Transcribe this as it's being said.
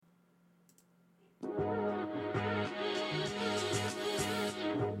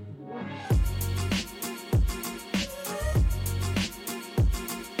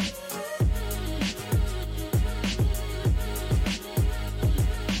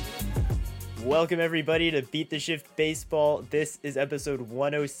Welcome everybody to Beat the Shift Baseball. This is episode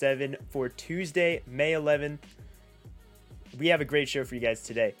 107 for Tuesday, May 11th. We have a great show for you guys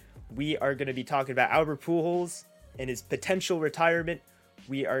today. We are going to be talking about Albert Pujols and his potential retirement.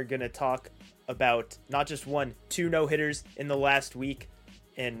 We are going to talk about not just one, two no-hitters in the last week,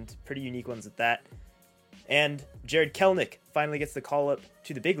 and pretty unique ones at that. And Jarred Kelenic finally gets the call up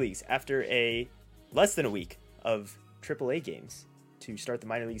to the big leagues after less than a week of AAA games to start the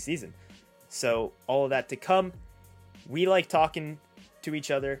minor league season. So all of that to come. We like talking to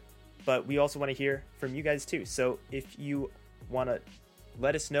each other, but we also want to hear from you guys too. So if you want to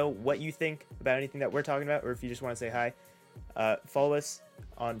let us know what you think about anything that we're talking about, or if you just want to say hi, follow us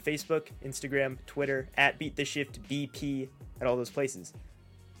on Facebook, Instagram, Twitter, at BeatTheShiftBP, at all those places.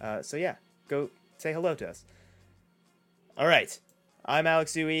 So yeah, go say hello to us. All right, I'm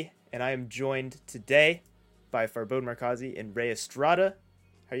Alex Uwe, and I am joined today by Farbode Markazi and Ray Estrada.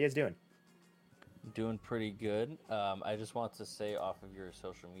 How are you guys doing? Doing pretty good. I just want to say off of your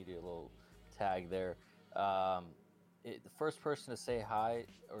social media little tag there, the first person to say hi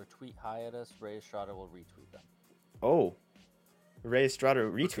or tweet hi at us, Ray Estrada will retweet them. Oh, Ray Estrada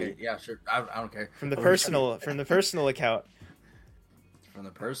retweet. Okay, yeah, sure. I don't care. From the personal account. From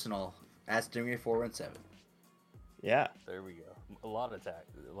the personal, at Stingray417. Yeah. There we go. A lot of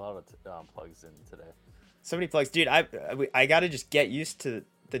plugs in today. So many plugs, dude. I gotta just get used to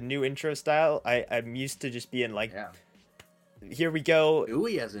the new intro style. I'm used to just being like, here we go.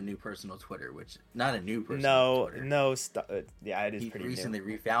 Uwe has a new personal Twitter, which not a new personal Twitter. Yeah, it is pretty new. He recently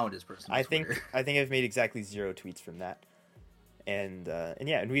refound his personal Twitter. I think I've made exactly 0 tweets from that. And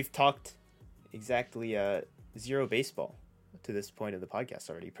we've talked exactly 0 baseball to this point of the podcast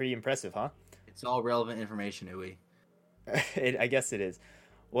already. Pretty impressive, huh? It's all relevant information, Uwe. I guess it is.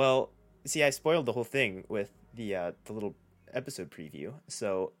 Well, see, I spoiled the whole thing with the little episode preview,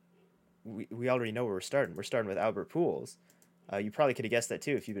 so we already know where we're starting. We're starting with Albert Pujols. You probably could have guessed that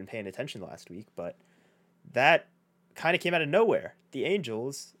too if you've been paying attention last week, but that kind of came out of nowhere. The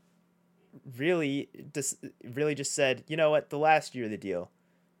Angels really just said, you know what, the last year of the deal,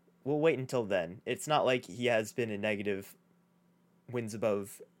 we'll wait until then. It's not like he has been a negative wins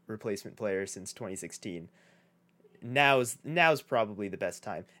above replacement player since 2016. Now's probably the best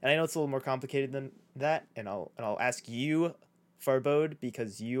time. And I know it's a little more complicated than that, and I'll ask you, Farbode,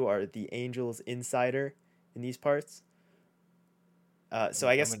 because you are the Angels insider in these parts. So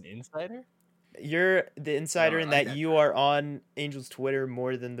I guess I'm an insider? You're the insider in that you are on Angels Twitter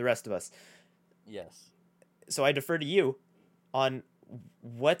more than the rest of us. Yes. So I defer to you on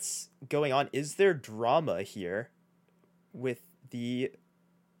what's going on. Is there drama here with the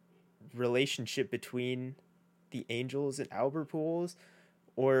relationship between the Angels and Albert Pujols,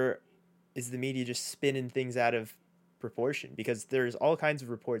 or is the media just spinning things out of proportion? Because there's all kinds of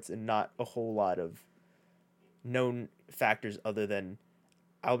reports and not a whole lot of known factors other than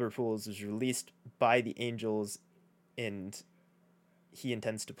Albert Pujols was released by the Angels and he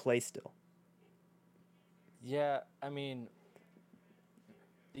intends to play still. Yeah, I mean,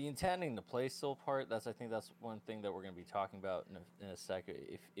 the intending to play still part, I think that's one thing that we're going to be talking about in a second,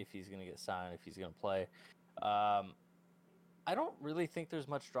 if he's going to get signed, if he's going to play. I don't really think there's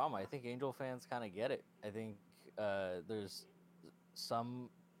much drama. I think Angel fans kind of get it. I think there's some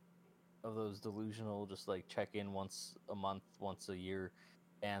of those delusional, just like check in once a month, once a year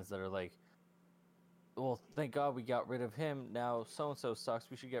fans that are like, well, thank God we got rid of him. Now so-and-so sucks.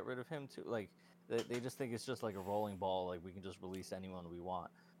 We should get rid of him too. Like they just think it's just like a rolling ball. Like we can just release anyone we want.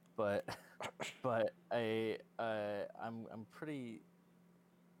 But I'm pretty.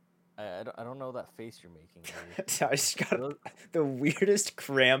 I don't know that face you're making. I just got the weirdest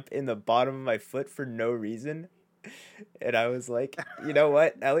cramp in the bottom of my foot for no reason, and I was like, you know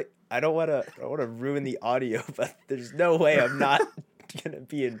what, Ellie? I don't want to ruin the audio, but there's no way I'm not gonna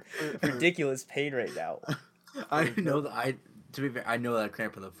be in ridiculous pain right now. To be fair, I know that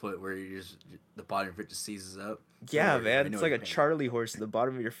cramp in the foot where the bottom of your foot just seizes up. Yeah, man, it's like a Charlie horse at the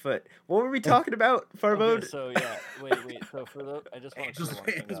bottom of your foot. What were we talking about, Farbode? Okay, so yeah, wait. So for those, I just want to clear one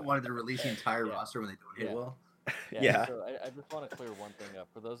thing just wanted to release the entire roster when they don't hit well. Yeah. So I just want to clear one thing up.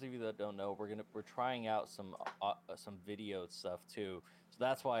 For those of you that don't know, we're trying out some video stuff too. So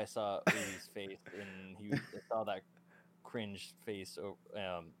that's why I saw Uwe's face and I saw that cringe face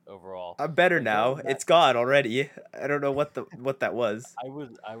overall. I'm better now. It's gone already. I don't know what that was.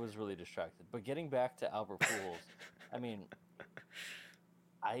 I was really distracted. But getting back to Albert Pujols, I mean,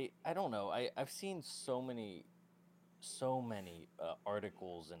 I don't know. I've seen so many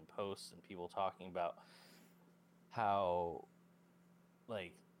articles and posts and people talking about how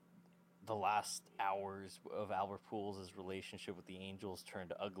like the last hours of Albert Pujols' relationship with the Angels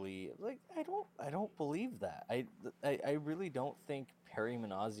turned ugly. Like I don't believe that. I really don't think Perry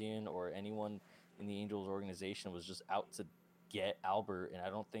Manassian or anyone in the Angels organization was just out to get Albert, and I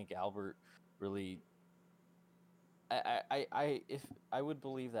don't think Albert really. If I would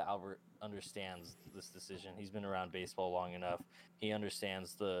believe that Albert understands this decision. He's been around baseball long enough. He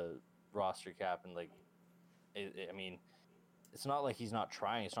understands the roster cap and like, I mean, it's not like he's not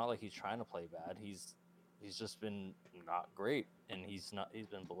trying. It's not like he's trying to play bad. He's just been not great, and he's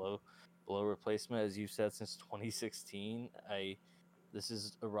been below replacement, as you said, since 2016. This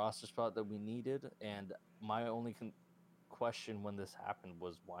is a roster spot that we needed, and my only question when this happened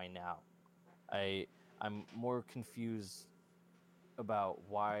was why now. I'm more confused about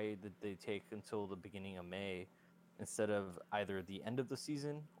why did they take until the beginning of May instead of either the end of the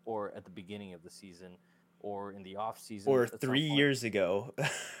season or at the beginning of the season or in the off season Or at some 3 point. years ago.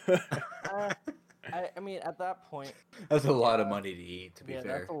 I mean, at that point, That's a lot of yeah, money to eat, to be fair.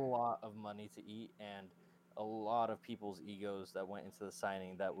 that's a lot of money to eat, and a lot of people's egos that went into the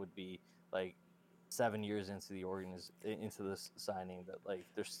signing that would be like 7 years into the into this signing that like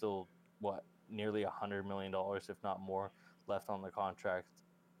there's still what nearly $100 million, if not more, left on the contract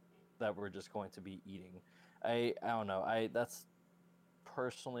that we're just going to be eating. I don't know. That's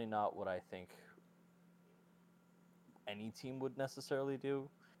personally not what I think any team would necessarily do.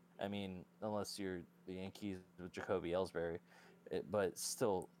 I mean, unless you're the Yankees with Jacoby Ellsbury, but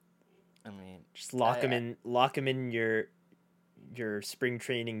still, I mean, Just lock him in your spring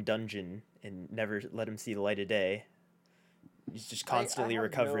training dungeon and never let him see the light of day. He's just constantly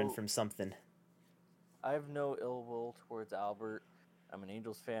recovering from something. I have no ill will towards Albert. I'm an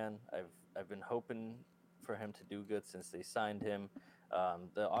Angels fan. I've been hoping for him to do good since they signed him.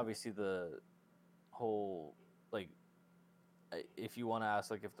 Obviously the whole like, if you want to ask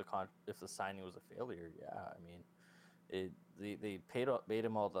like if the signing was a failure, yeah, I mean, they paid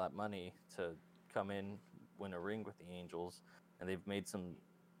him all that money to come in, win a ring with the Angels, and they've made some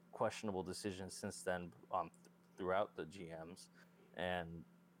questionable decisions since then throughout the GMs, and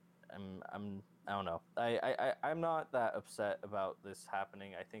I don't know. I'm not that upset about this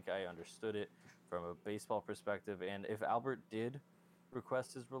happening. I think I understood it from a baseball perspective, and if Albert did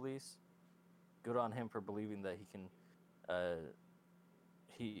request his release, good on him for believing that he can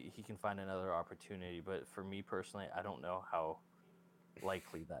he can find another opportunity. But for me personally, I don't know how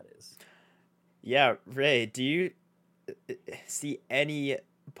likely that is. Yeah, Ray, do you see any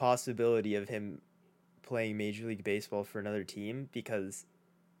possibility of him playing Major League Baseball for another team? Because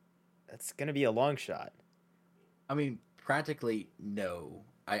that's going to be a long shot. I mean, practically no.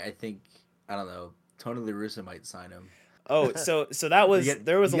 I think, I don't know, Tony La Russa might sign him. Oh, so that was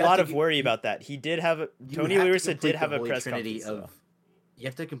there was a lot of worry about that. He did have Tony La Russa did have a press conference. You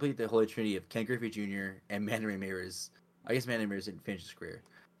have to complete the Holy Trinity of Ken Griffey Jr. and Manny Ramirez. I guess Manny Ramirez didn't finish his career,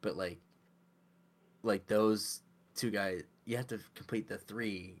 but like those two guys, you have to complete the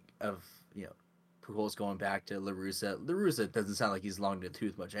three of Pujols going back to La Russa. La Russa doesn't sound like he's long in the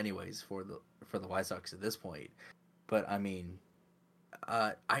tooth much, anyways, for the White Sox at this point. But I mean,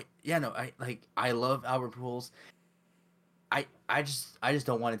 I love Albert Pujols. I just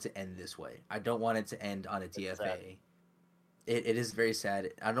don't want it to end this way. I don't want it to end on a DFA. It is very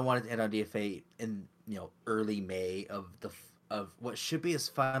sad. I don't want it to end on DFA in early May of what should be his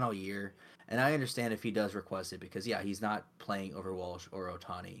final year. And I understand if he does request it because he's not playing over Walsh or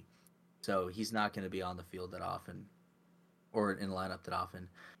Ohtani, so he's not going to be on the field that often, or in the lineup that often.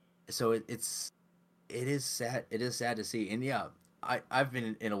 So it is sad. It is sad to see. And I've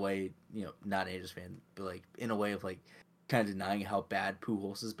been in a way not an Angels fan, but like in a way of like kind of denying how bad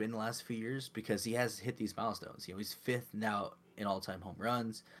Pujols has been the last few years because he has hit these milestones. He's fifth now in all-time home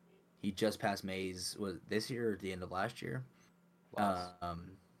runs. He just passed Mays this year or the end of last year. The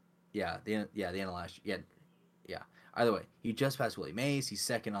end of last year. Yeah. Either way, he just passed Willie Mays. He's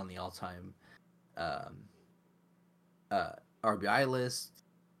second on the all-time RBI list,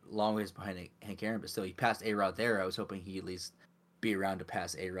 long ways behind Hank Aaron, but still he passed A-Rod there. I was hoping he'd at least be around to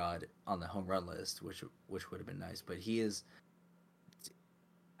pass A-Rod on the home run list, which would have been nice. But he is,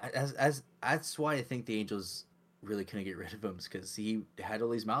 as that's why I think the Angels really couldn't get rid of him, because he had all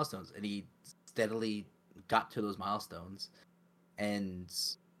these milestones and he steadily got to those milestones, and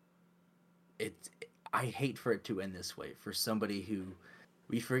I hate for it to end this way for somebody who.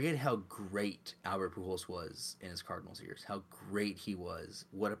 We forget how great Albert Pujols was in his Cardinals years, how great he was,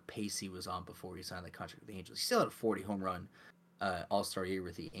 what a pace he was on before he signed the contract with the Angels. He still had a 40 home run All-Star year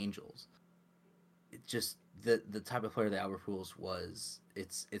with the Angels. It just the type of player that Albert Pujols was.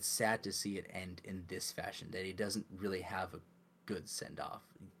 It's sad to see it end in this fashion, that he doesn't really have a good send off.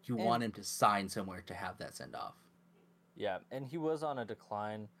 You And- want him to sign somewhere to have that send off. Yeah, and he was on a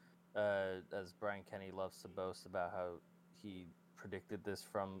decline, as Brian Kenny loves to boast about how he predicted this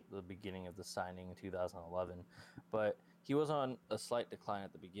from the beginning of the signing in 2011. But he was on a slight decline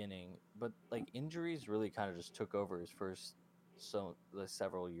at the beginning, but like injuries really kind of just took over his first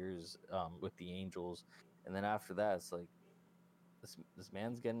several years with the Angels, and then after that, it's like this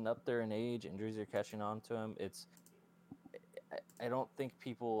man's getting up there in age. Injuries are catching on to him. I don't think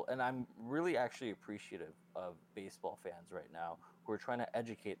people, and I'm really actually appreciative of baseball fans right now who are trying to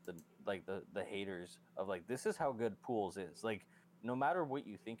educate the haters of like, this is how good Pujols is. Like, no matter what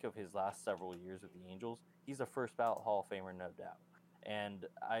you think of his last several years with the Angels, he's a first ballot Hall of Famer, no doubt. And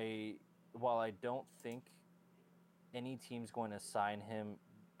while I don't think any team's going to sign him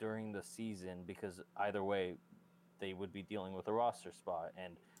during the season, because either way they would be dealing with a roster spot,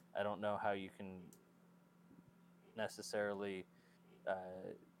 and I don't know how you can necessarily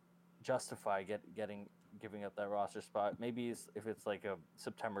justify giving up that roster spot. Maybe if it's like a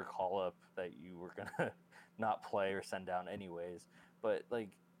September call up that you were gonna not play or send down anyways, but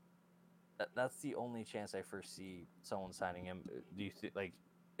like that's the only chance I foresee someone signing him. Do you think, like,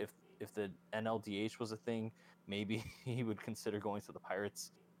 if the NLDH was a thing, maybe he would consider going to the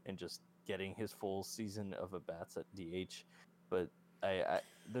Pirates and just getting his full season of at bats at DH? But I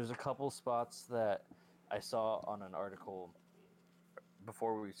there's a couple spots that I saw on an article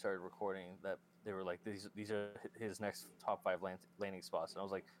before we started recording that they were like, these are his next top 5 landing spots, and I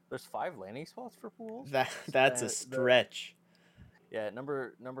was like, there's 5 landing spots for Pujols? That's a stretch. Yeah,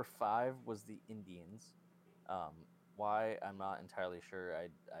 number 5 was the Indians. Why, I'm not entirely sure.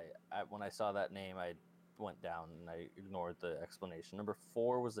 I when I saw that name, I went down and I ignored the explanation. Number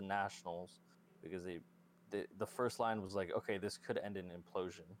 4 was the Nationals, because the first line was like, okay, this could end in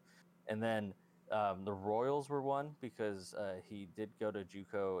implosion, and then the Royals were one because he did go to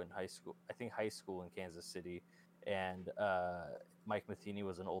JUCO in high school in Kansas City, and Mike Matheny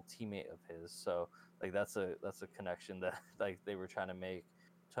was an old teammate of his. So like that's a connection that like they were trying to make.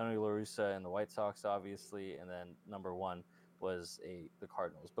 Tony La Russa and the White Sox, obviously, and then number 1 was the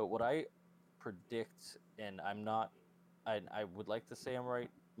Cardinals. But what I predict, and I would like to say I'm right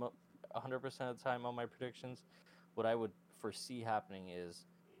 100% of the time on my predictions. What I would foresee happening is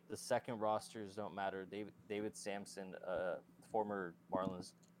the second rosters don't matter. David Samson, former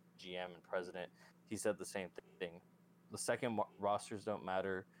Marlins GM and president, he said the same thing. The second rosters don't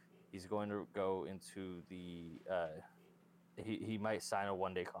matter. He's going to go into the he might sign a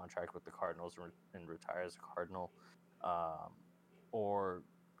one-day contract with the Cardinals and retire as a Cardinal, or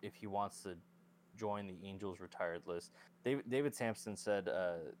if he wants to join the Angels retired list. David Samson said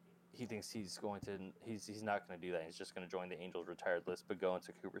he thinks he's not going to do that. He's just going to join the Angels retired list, but go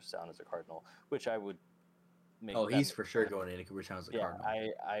into Cooperstown as a Cardinal, which I would make. Oh, he's for sure going into Cooperstown as a Cardinal.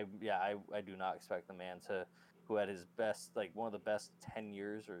 I do not expect the man who had his best, like one of the best 10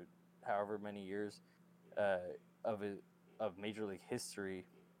 years or however many years of Major League history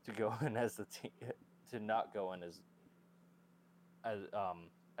to go in as the team, to not go in as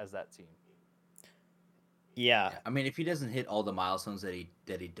that team. Yeah. I mean, if he doesn't hit all the milestones that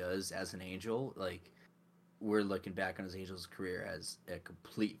he does as an Angel, like, we're looking back on his Angels career as a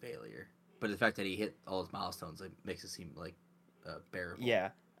complete failure. But the fact that he hit all his milestones, like, makes it seem like bearable. Yeah.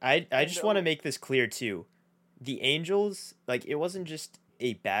 I just want to make this clear too. The Angels, like, it wasn't just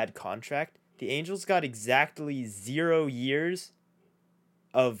a bad contract. The Angels got exactly 0 years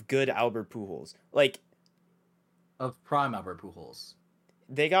of good Albert Pujols. Like, of prime Albert Pujols.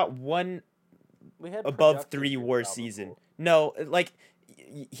 They got one above productive 3 years WAR with Albert season. Pujols. No, like,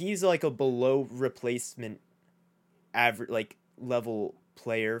 he's like a below replacement average, like, level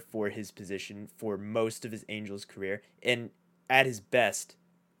player for his position for most of his Angels career, and at his best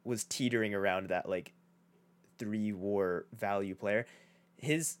was teetering around that like 3 WAR value player.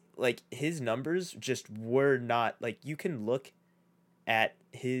 His numbers just were not, like, you can look at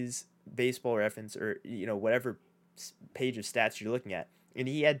his Baseball Reference or whatever page of stats you're looking at, and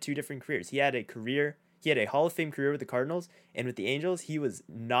he had 2 different careers. He had a Hall of Fame career with the Cardinals, and with the Angels he was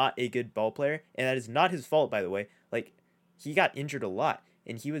not a good ball player, and that is not his fault, by the way. Like, he got injured a lot,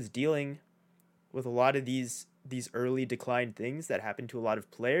 and he was dealing with a lot of these early decline things that happen to a lot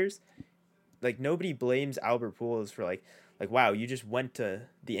of players. Like, nobody blames Albert Pujols for like wow, you just went to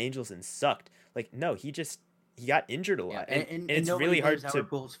the Angels and sucked. Like, no, he got injured a lot, and it's really hard to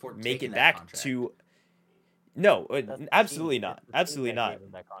make it back contract. to. No, That's the absolutely team- not. it's the team Absolutely that not. gave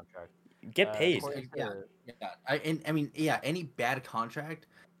him that contract. Get paid. according to- Yeah. Any bad contract,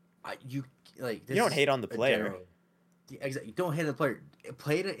 you like. You don't hate on the player. Exactly. Don't hate on the player.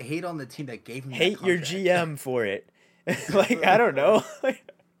 Hate on the team that gave him. Hate that your contract. GM for it. Like, I don't know.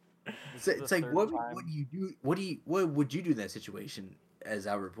 It's like what do you do? What would you do in that situation as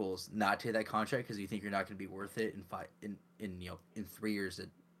Albert Pujols? Not take that contract because you think you're not going to be worth it in 3 years.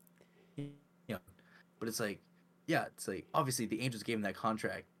 You know, but it's like, yeah, it's like obviously the Angels gave him that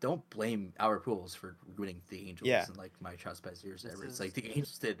contract. Don't blame Albert Pujols for ruining the Angels and like Mike Trout's best years ever. It's like the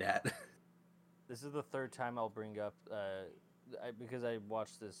Angels did that. This is the third time I'll bring up because I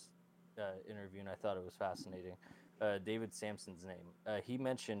watched this interview and I thought it was fascinating. David Samson's name. He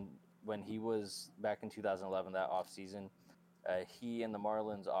mentioned when he was back in 2011, that offseason, he and the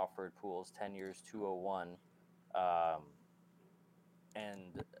Marlins offered Pujols 10 years, 201,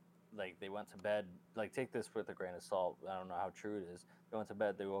 and like they went to bed. Like, take this with a grain of salt. I don't know how true it is. They went to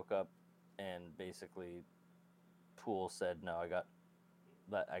bed. They woke up, and basically, Pujols said, "No, I got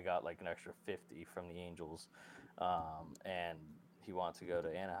like an extra 50 from the Angels," and he wanted to go to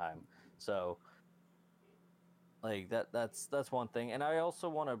Anaheim. So, like that's one thing. And I also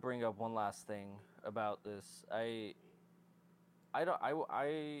want to bring up one last thing about this. I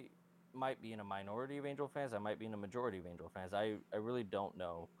might be in a minority of Angel fans. I might be in a majority of Angel fans. I really don't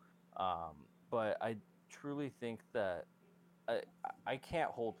know. But I truly think that I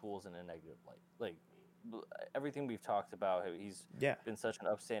can't hold Pujols in a negative light. Like, everything we've talked about, he's been such an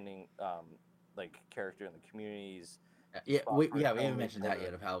upstanding like character in the communities. We haven't mentioned that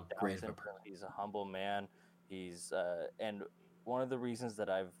yet of how great he's a humble man. He's and one of the reasons that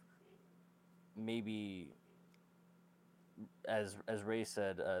I've maybe, as Ray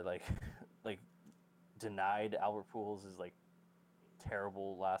said, like denied Albert Pujols' like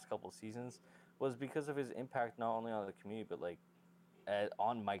terrible last couple of seasons was because of his impact not only on the community but like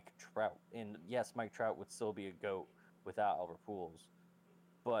on Mike Trout. And yes, Mike Trout would still be a GOAT without Albert Pujols,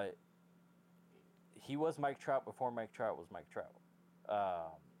 but he was Mike Trout before Mike Trout was Mike Trout,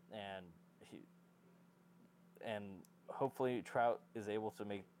 and hopefully Trout is able to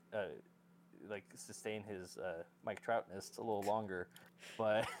make like sustain his Mike Troutness a little longer.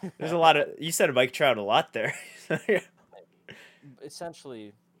 But there's a lot of, you said Mike Trout a lot there.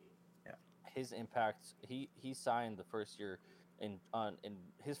 Essentially, his impact. He signed the first year in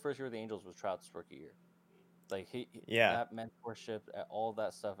his first year with the Angels was Trout's rookie year. Like that mentorship, all of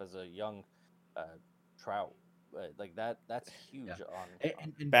that stuff as a young Trout, like that's huge.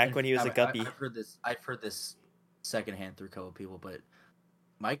 Back when he was a guppy. I've heard this secondhand through a couple of people, but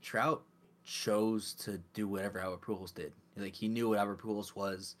Mike Trout chose to do whatever Albert Pujols did. Like, he knew what Albert Pujols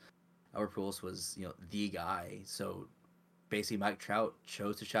was. Albert Pujols was, the guy. So basically, Mike Trout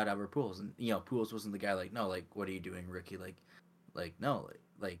chose to shout Albert Pujols, and Pujols wasn't the guy. Like, no, like, what are you doing, rookie? Like no,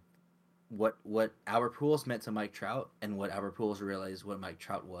 like what Albert Pujols meant to Mike Trout, and what Albert Pujols realized what Mike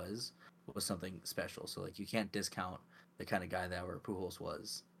Trout was something special. So, like, you can't discount the kind of guy that Albert Pujols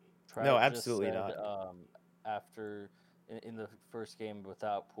was. Trout no, absolutely said, not. After in the first game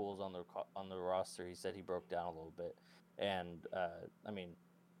without Pujols on the roster, he said he broke down a little bit. And I mean,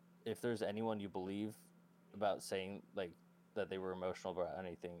 if there's anyone you believe about saying like that they were emotional about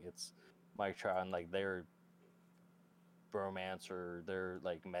anything, it's Mike Trout, and like their bromance or their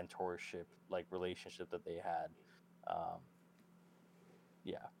like mentorship, like relationship that they had.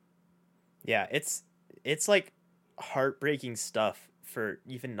 Yeah, it's like heartbreaking stuff for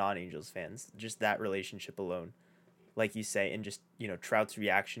even non-Angels fans, just that relationship alone, like you say, and just Trout's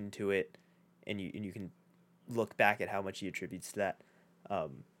reaction to it, and you can look back at how much he attributes to that.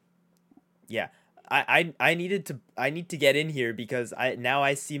 I need to get in here because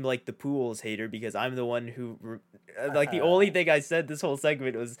I seem like the Pujols hater because I'm the one who like the only thing I said this whole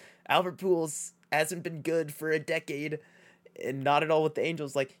segment was Albert Pujols hasn't been good for a decade, and not at all with the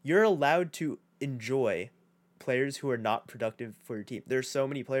Angels. Like, you're allowed to enjoy players who are not productive for your team. There's so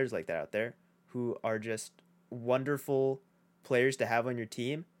many players like that out there who are just wonderful players to have on your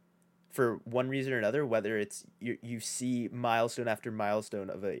team for one reason or another, whether it's you see milestone after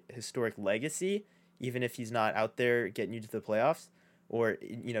milestone of a historic legacy, even if he's not out there getting you to the playoffs, or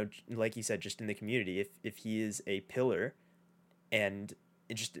like you said, just in the community, if he is a pillar and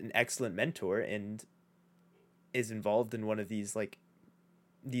just an excellent mentor and is involved in one of these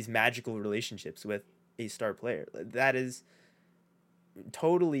magical relationships with a star player. That is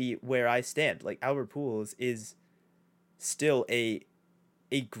totally where I stand. Like, Albert Pujols is still a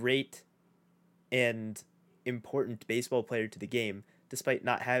great and important baseball player to the game, despite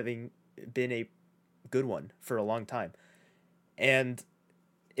not having been a good one for a long time. And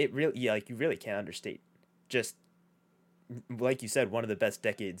it really, you really can't understate, just like you said, one of the best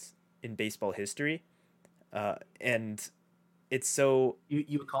decades in baseball history. And it's so...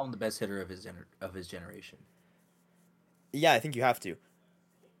 You would call him the best hitter of his generation. Yeah, I think you have to.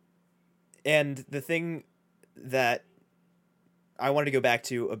 And the thing that I wanted to go back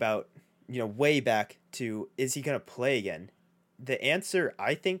to about, way back to, is he going to play again? The answer,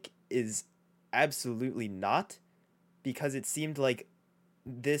 I think, is absolutely not, because it seemed like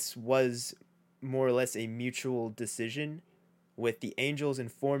this was more or less a mutual decision with the Angels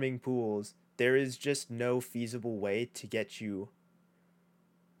informing Pools there is just no feasible way to get you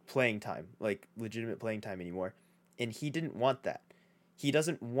playing time, like legitimate playing time anymore. And he didn't want that. He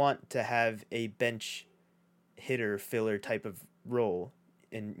doesn't want to have a bench hitter filler type of role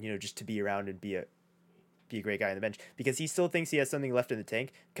and just to be around and be a great guy on the bench, because he still thinks he has something left in the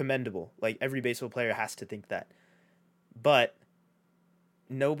tank. Commendable. Like, every baseball player has to think that. But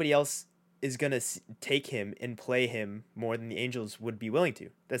nobody else is going to take him and play him more than the Angels would be willing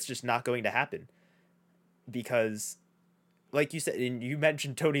to. That's just not going to happen. Because, like you said, and you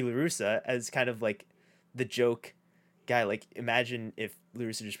mentioned Tony La Russa as kind of like the joke guy. Like, imagine if La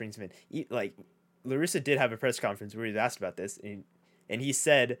Russa just brings him in. Like, La Russa did have a press conference where he was asked about this, and he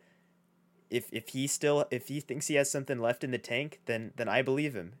said, if he thinks he has something left in the tank, then I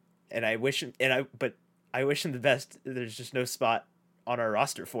believe him, and I wish him the best. There's just no spot on our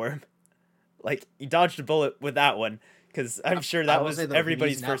roster for him. Like, he dodged a bullet with that one, because I'm sure that was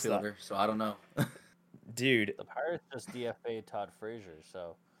everybody's first thought. So I don't know. Dude, the Pirates just DFA Todd Frazier,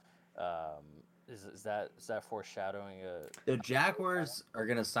 so is that foreshadowing the Jaguars are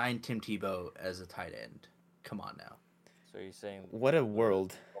gonna sign Tim Tebow as a tight end? Come on now. So you're saying what a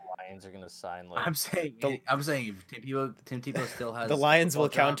world. The Lions are gonna sign like I'm saying if Tim Tebow still has the Lions will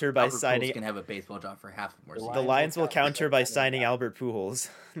counter by signing. Pujols can have a baseball job for half more. The Lions will counter by signing Albert Pujols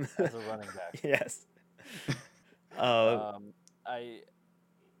as a running back. Yes. I'm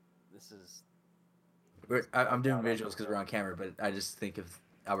doing visuals because we're on camera, but I just think of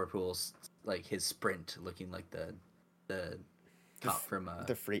Albert Pujols, like his sprint, looking like the cop from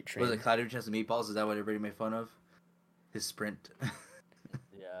the freight train. Was it Cloudy with Chance of Meatballs? Is that what everybody made fun of? His sprint.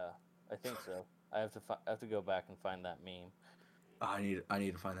 Yeah, I think so. I have to go back and find that meme. Oh, I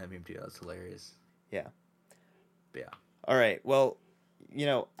need to find that meme too. That's hilarious. Yeah. But yeah. All right. Well,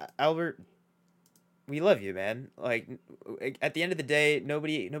 Albert, we love you, man. Like, at the end of the day,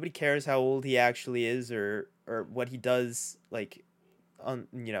 nobody cares how old he actually is or what he does, like, on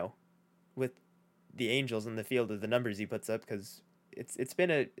with the Angels in the field, or the numbers he puts up, because it's been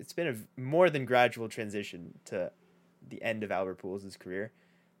a more than gradual transition to the end of Albert Pujols' career,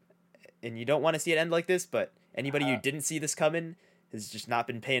 and you don't want to see it end like this. But anybody who didn't see this coming has just not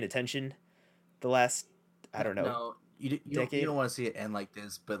been paying attention the last, I don't know. No, you don't want to see it end like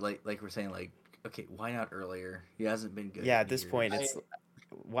this, but like we're saying, like, okay, why not earlier? He hasn't been good. Yeah, at this point, it's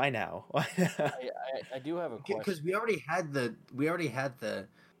why now? I do have a question, because we already had the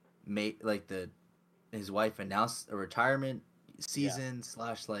mate, like his wife announced a retirement season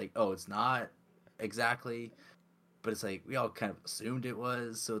 / like, oh, it's not exactly, but it's like we all kind of assumed it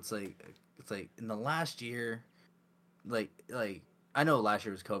was. So it's like in the last year, like I know last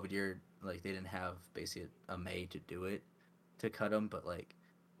year was COVID year, like they didn't have basically a May to do it, to cut him, but like,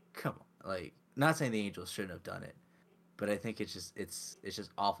 come on, like, not saying the Angels shouldn't have done it, but I think it's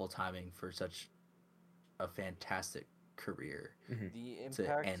just awful timing for such a fantastic career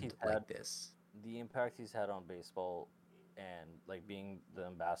to end like this. The impact he's had on baseball, and like being the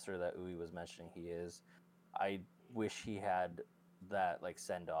ambassador that Uwe was mentioning he is, I wish he had that like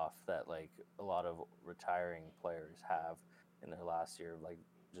send off that like a lot of retiring players have in their last year, like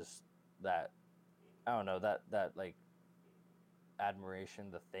just that, I don't know, that like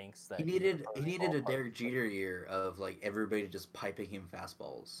admiration, the thanks that he needed a Derek Jeter year of like everybody just piping him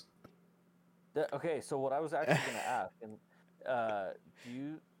fastballs. Okay, so what I was actually going to ask, and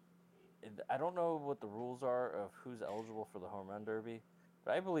I don't know what the rules are of who's eligible for the home run derby,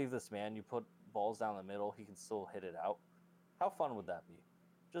 but I believe this man, you put balls down the middle, he can still hit it out. How fun would that be?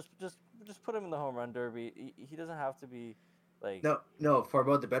 Just put him in the home run derby. He doesn't have to be like No.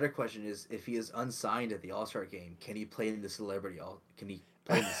 Farbo, the better question is, if he is unsigned at the All-Star game, can he play in the celebrity All-Star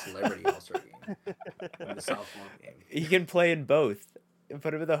game? In the softball game. He can play in both.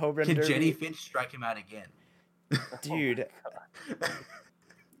 Put him in the home run derby. Can Jenny Finch strike him out again? Dude.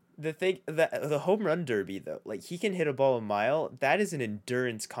 The home run derby, though, like, he can hit a ball a mile. That is an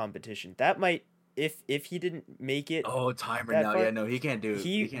endurance competition. That might, if he didn't make it. Oh, timer now. Yeah, no, he can't do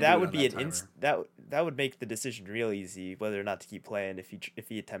it. That would be that would make the decision real easy whether or not to keep playing if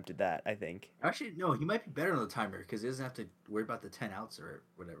he attempted that, I think. Actually, no, he might be better on the timer because he doesn't have to worry about the 10 outs or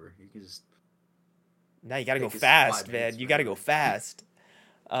whatever. He can just. Now you gotta go fast, man. You gotta go fast.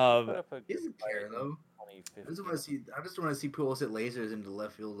 He doesn't care though. I just want to see Pujols hit lasers into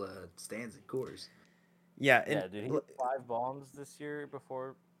left field stands at Coors. Yeah, dude, he hit 5 bombs this year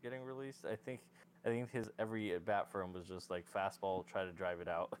before getting released. I think I think his every at bat for him was just like fastball, try to drive it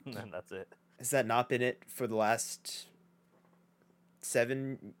out, and then that's it. Has that not been it for the last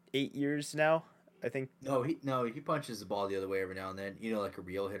 7, 8 years now? I think. No, he punches the ball the other way every now and then. Like a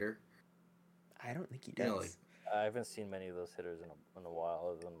real hitter. I don't think he You know, does. I haven't seen many of those hitters in a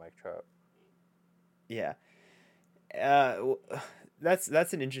while, other than Mike Trout. Yeah.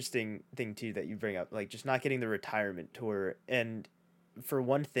 That's an interesting thing too that you bring up, like just not getting the retirement tour. And for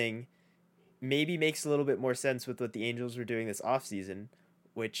one thing, maybe makes a little bit more sense with what the Angels were doing this offseason,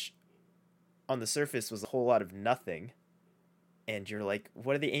 which on the surface was a whole lot of nothing. And you're like,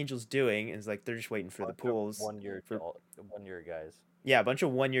 what are the Angels doing? And it's like they're just waiting for the pools. 1 year, for 1 year guys. Yeah, a bunch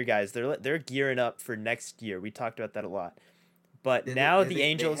of 1 year guys. They're gearing up for next year. We talked about that a lot. But They- now they- the they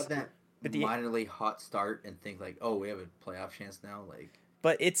Angels, have that minorly hot start and think like, oh, we have a playoff chance now. Like,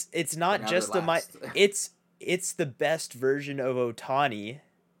 but it's not now just they're the last. it's the best version of Ohtani.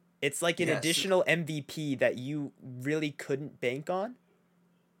 It's like an Yes. additional MVP that you really couldn't bank on,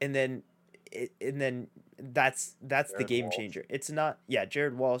 and then that's the Jared game Walsh. changer. It's not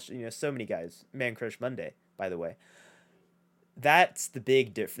Jared Walsh. So many guys. Man Crush Monday, by the way. That's the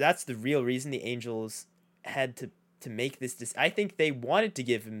big diff. That's the real reason the Angels had to make this. I think they wanted to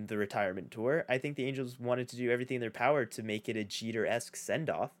give him the retirement tour. I think the Angels wanted to do everything in their power to make it a Jeter-esque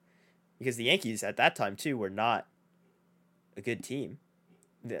send-off, because the Yankees at that time too were not a good team.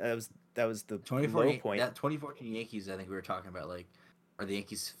 That was the low point. That 2014 Yankees, I think we were talking about, like, are the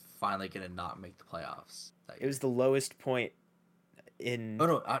Yankees finally going to not make the playoffs? It was the lowest point in. Oh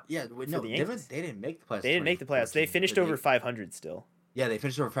no, no, the Yankees. they didn't make the playoffs. They didn't make the playoffs. They 2014, finished but over 500 still. Yeah, they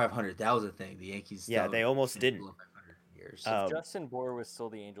finished over 500. That was the thing. The Yankees. Yeah, still they almost finished didn't. below 500 years. Um, If Justin Bour was still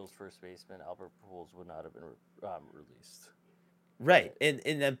the Angels' first baseman, Albert Pujols would not have been released. Right,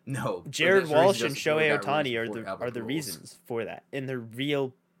 and No, Jared that's the Walsh reason and Justin Bour Shohei got Ohtani released are before the Albert Pujols. reasons for that. And the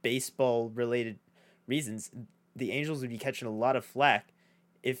real baseball related reasons, the Angels would be catching a lot of flack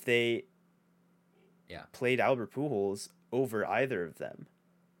if they played Albert Pujols over either of them.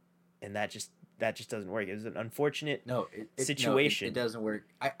 And that just doesn't work. It was an unfortunate situation. It doesn't work.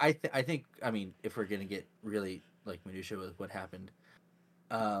 I think I mean, if we're gonna get really like minutia with what happened,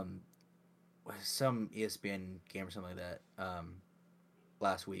 some ESPN game or something like that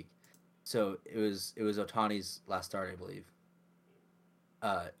last week. So it was Otani's last start, I believe.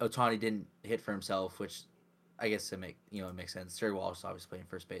 Ohtani didn't hit for himself, which I guess it makes sense. Terry Walsh is obviously playing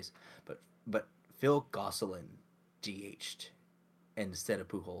first base, but Phil Gosselin DH'd instead of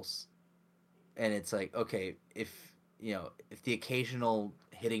Pujols, and it's like, okay, if the occasional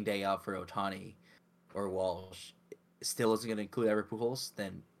hitting day out for Ohtani or Walsh still isn't going to include Albert Pujols,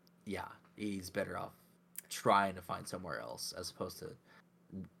 then yeah, he's better off trying to find somewhere else as opposed to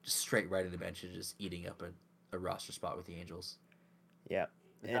just straight right in the bench and just eating up a roster spot with the Angels. Yeah.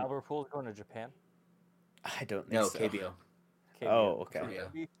 Is Albert Pujols going to Japan? I don't think so. KBO. Oh, okay.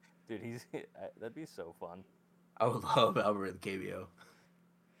 Yeah. Dude, that'd be so fun. I would love Albert in the KBO.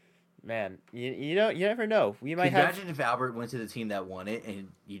 Man, you never know. We might Imagine if Albert went to the team that won it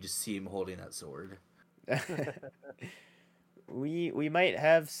and you just see him holding that sword. we might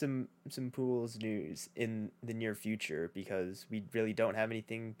have some Pujols news in the near future, because we really don't have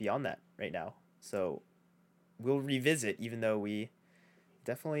anything beyond that right now. So we'll revisit, even though we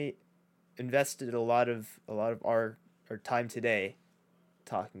definitely invested a lot of our time today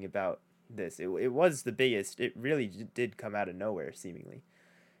talking about this. It was the biggest. It really did come out of nowhere, seemingly.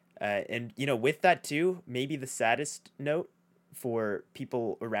 And with that too, maybe the saddest note for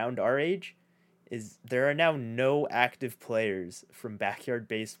people around our age is there are now no active players from Backyard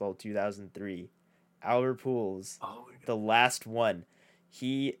Baseball 2003. Albert Pujols, the last one.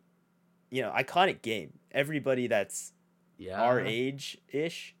 He, iconic game. Everybody that's our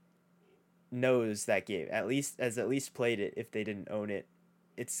age-ish knows that game. At least played it if they didn't own it.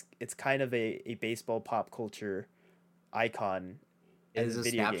 It's kind of a baseball pop culture icon. It is a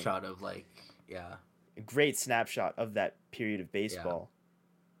snapshot of a great snapshot of that period of baseball.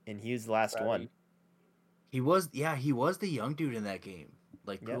 Yeah. And he was the last one. He was the young dude in that game.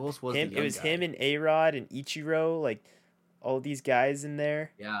 Like, Pujols was the young guy. It was him and A-Rod and Ichiro, like all these guys in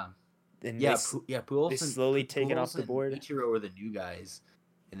there. Yeah. And Pujols they slowly taken off the board. Ichiro were the new guys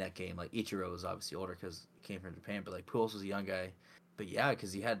in that game. Like, Ichiro was obviously older because he came from Japan, but like Pujols was a young guy. But yeah,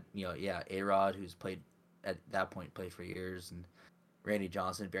 because he had A-Rod, who's played at that point played for years, and Randy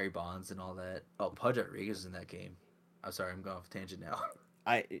Johnson, Barry Bonds, and all that. Oh, Pudge Rodriguez is in that game. I'm sorry, I'm going off a tangent now.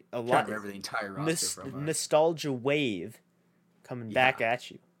 Trying to remember the entire roster from nostalgia wave coming back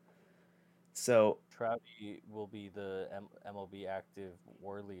at you. So Trouty will be the MLB active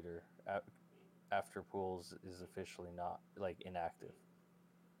WAR leader after Pujols is officially not inactive.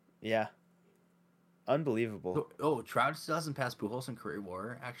 Yeah. Unbelievable. Trout still hasn't passed Pujols in career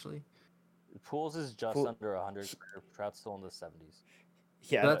WAR actually. Pujols is just Pujols- under 100. Trout's still in the 70s.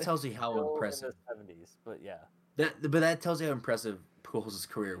 Yeah, So that tells you how Still impressive. in the 70s, but yeah. But that tells you how impressive Pujols'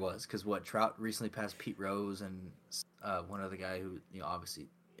 career was, because Trout recently passed Pete Rose and one other guy who obviously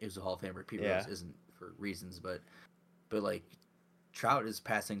is a Hall of Famer. Pete Rose isn't for reasons, but like Trout is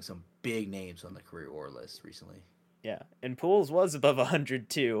passing some big names on the career WAR list recently. Yeah, and Pujols was above 100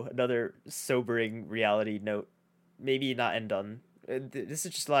 too. Another sobering reality note. Maybe not end on. This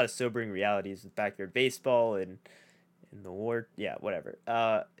is just a lot of sobering realities with backyard baseball and in the war. Yeah, whatever.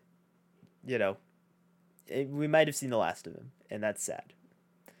 We might have seen the last of him, and that's sad.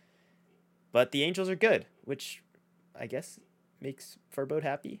 But the Angels are good, which I guess makes Farbode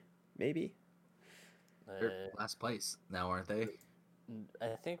happy. Maybe. They're last place now, aren't they?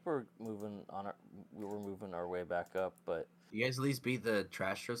 I think we're moving our way back up, but You guys at least beat the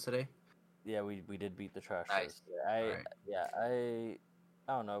Trash Stros today. yeah, we did beat the Trash Nice. Stros. Alright.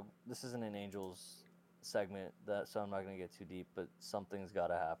 I don't know. This isn't an Angels segment, so I'm not gonna get too deep, but something's got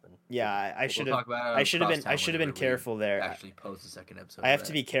to happen. Yeah, I should We'll have. talk about it I on should have been. I Crosstown should have been whenever we careful there. Actually, post the second episode. I have of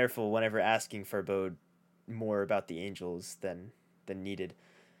to that. be careful whenever asking Farbode more about the Angels than needed.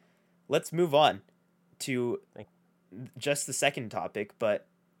 Let's move on to Thank just the second topic, but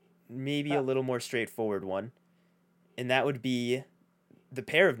maybe a little more straightforward one, and that would be the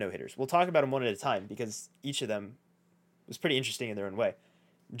pair of no-hitters. We'll talk about them one at a time because each of them was pretty interesting in their own way.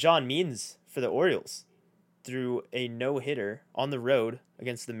 John Means for the Orioles threw a no-hitter on the road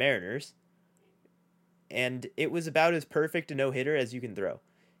against the Mariners, and it was about as perfect a no-hitter as you can throw.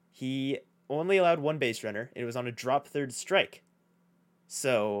 He only allowed one base runner, and it was on a drop third strike.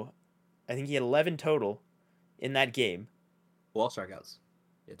 So I think he had 11 total in that game. Wall strikeouts.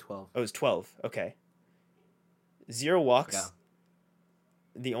 Yeah, 12. Oh, it was 12. Okay. 0 walks. Yeah.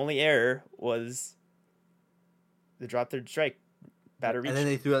 The only error was the drop third strike. Batter reach. And then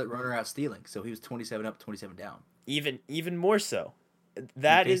they threw that runner out stealing, so he was 27 up, 27 down. Even more so. He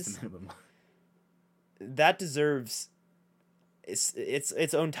That faced is the minimum. that deserves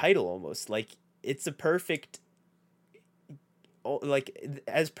its own title almost. Like it's a perfect, like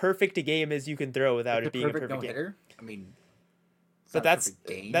as perfect a game as you can throw without it being a perfect game. no-hitter? I mean, it's But not a perfect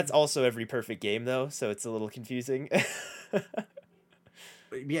game. that's also every perfect game though, so it's a little confusing.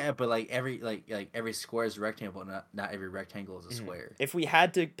 Yeah, but like every square is a rectangle, not every rectangle is a square. If we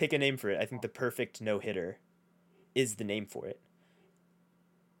had to pick a name for it, I think the perfect no-hitter is the name for it.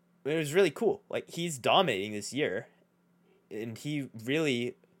 It was really cool. Like he's dominating this year, and he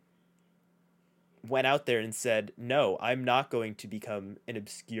really went out there and said, "No, I'm not going to become an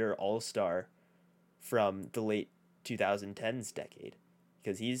obscure all-star from the late 2010s decade,"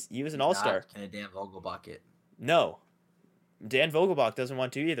 because he was an all-star. Can a Dan Vogelbach it? No, Dan Vogelbach doesn't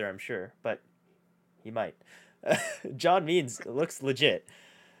want to either, I'm sure, but he might. John Means looks legit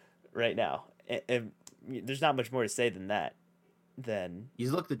right now. And there's not much more to say than that.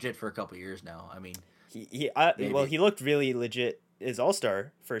 He's looked legit for a couple years now. I mean, he looked really legit as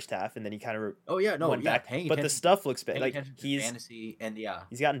All-Star first half, and then he kind of went back. But the stuff looks better. Like he's fantasy, and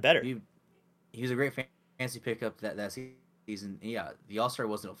he's gotten better. He was a great fantasy pickup that season. Yeah, the All-Star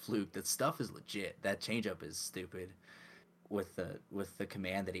wasn't a fluke. That stuff is legit. That changeup is stupid. With the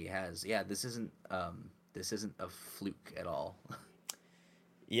command that he has, yeah, this isn't a fluke at all.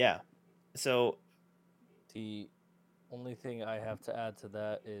 Yeah, so the only thing I have to add to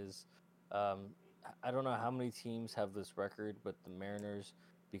that is, I don't know how many teams have this record, but the Mariners,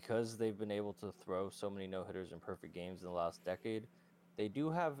 because they've been able to throw so many no-hitters in perfect games in the last decade, they do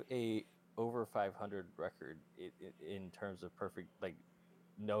have a over 500 record in terms of perfect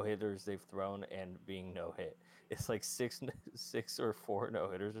no-hitters they've thrown and being no-hit. It's like six or 4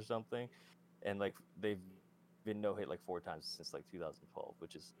 no-hitters or something, and like they've been no-hit like 4 times since like 2012,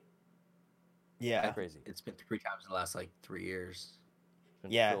 which is crazy. It's been 3 times in the last like 3 years.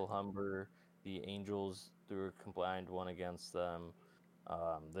 Yeah. Phil Humber, the Angels threw a combined one against them.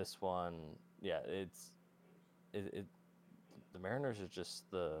 This one, yeah, the Mariners are just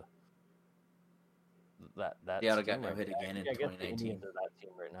that Seattle got team no hit again in I guess the 2019. Indians are that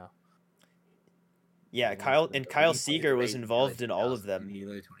team right now. yeah, Kyle Seager was involved in all of them. In the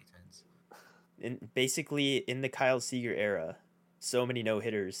early 2010s. Basically in the Kyle Seager era, so many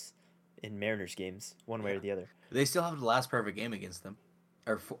no-hitters in Mariners games, one way or the other. They still have the last perfect game against them,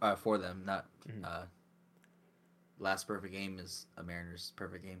 or for them. Not last perfect game is a Mariners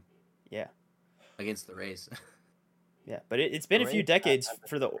perfect game. Yeah, against the Rays. Yeah, but it's been a few decades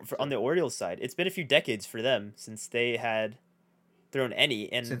on the Orioles side. It's been a few decades for them since they had thrown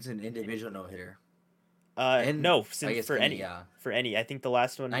any, and since an individual no hitter. And No, I since guess for any, any. yeah, For any. I think the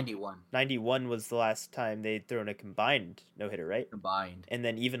last one 91 91 was the last time they'd thrown a combined no-hitter, right? combined. And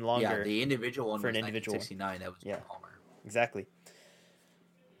then even Yeah, longer the individual one for was an individual. 1969. That was Yeah. Palmer. Exactly.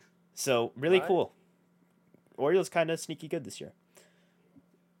 So, really Right. cool. Orioles kind of sneaky good this year.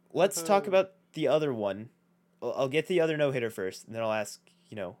 Let's talk Woohoo. about the other one. I'll get the other no-hitter first, and then I'll ask,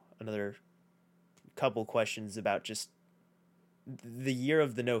 another couple questions about just the year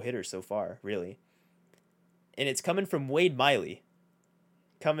of the no-hitter so far, really. And it's coming from Wade Miley.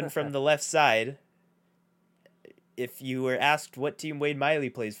 Coming from the left side. If you were asked what team Wade Miley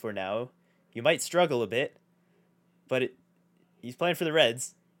plays for now, you might struggle a bit, but he's playing for the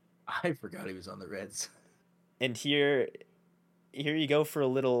Reds. I forgot he was on the Reds. And here you go for a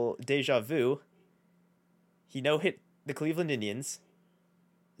little deja vu. He no-hit the Cleveland Indians.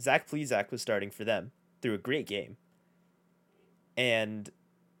 Zach Plesac was starting for them through a great game. And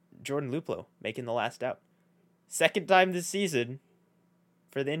Jordan Luplow making the last out. Second time this season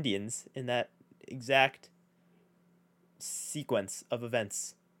for the Indians in that exact sequence of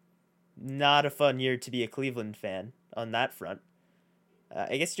events. Not a fun year to be a Cleveland fan on that front.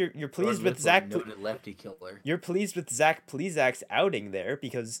 I guess you're pleased Jordan with Luplow, Zach. noted lefty killer. You're pleased with Zach Plesac's outing there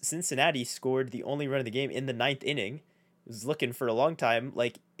because Cincinnati scored the only run of the game in the 9th inning. Was looking for a long time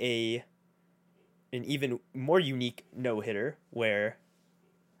like an even more unique no-hitter where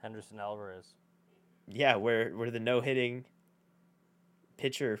Henderson Alvarez. where the no-hitting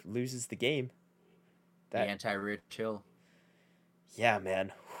pitcher loses the game. The anti-Rich Hill. Yeah,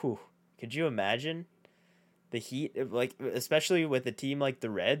 man. Whew. Could you imagine the heat, especially with a team like the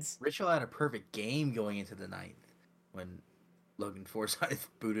Reds? Rich Hill had a perfect game going into the 9th when Logan Forsythe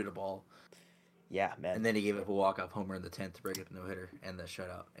booted a ball. Yeah, man. And then he gave up a walk-off homer in the 10th to break up the no-hitter and the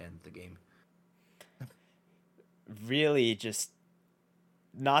shutout and the game. Really just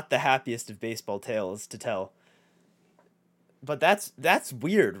not the happiest of baseball tales to tell. But that's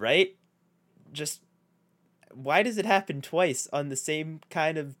weird, right? Just why does it happen twice on the same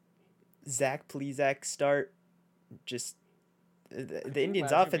kind of Zach Plesac start? Just the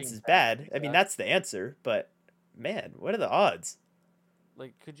Indians' offense is bad. I mean, that's the answer, but man, what are the odds?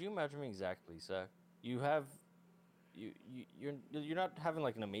 Like, could you imagine being Zach Plesac? You're not having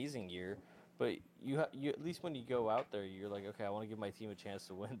like an amazing year, but you at least when you go out there, you're like, okay, I want to give my team a chance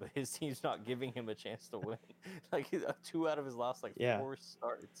to win, but his team's not giving him a chance to win. Like 2 out of his last 4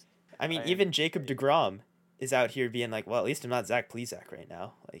 starts. I mean, even Jacob deGrom is out here being like, well, at least I'm not Zach Plesac right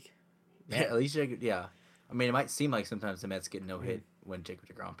now. Like, man. At least Jacob, yeah. I mean, it might seem like sometimes the Mets get no hit when Jacob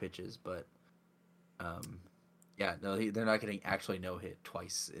deGrom pitches, but yeah, no, they're not getting actually no hit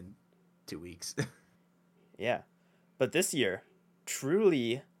twice in 2 weeks. Yeah, but this year,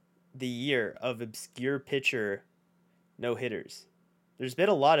 truly the year of obscure pitcher no-hitters. There's been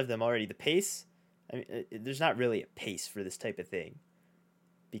a lot of them already. The pace, I mean, there's not really a pace for this type of thing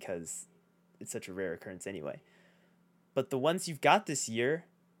because it's such a rare occurrence anyway. But the ones you've got this year,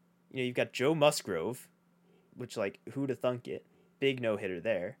 you've got Joe Musgrove, which, like, who'd have thunk it? Big no-hitter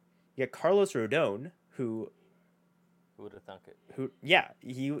there. You got Carlos Rodon, who would have thunk it?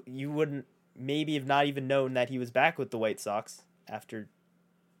 You wouldn't maybe have not even known that he was back with the White Sox after,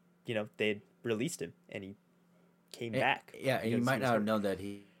 they'd released him and he came back. Yeah, and you might not have known that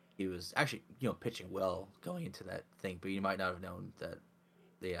he was actually, pitching well going into that thing, but you might not have known that,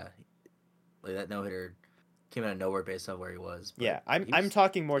 like that no-hitter came out of nowhere based on where he was. Yeah, I'm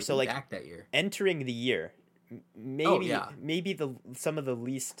talking more so like back that year. Entering the year. Maybe some of the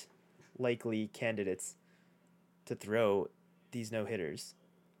least likely candidates to throw these no-hitters.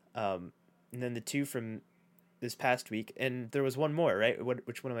 And then the 2 from this past week, and there was one more, right?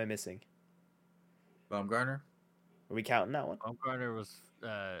 Which one am I missing? Bumgarner? Are we counting that one? Bumgarner was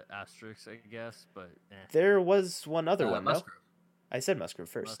asterisk, I guess, but there was one other one, Musgrove. no? I said Musgrove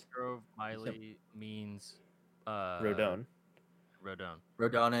first. Musgrove, Miley means Rodon.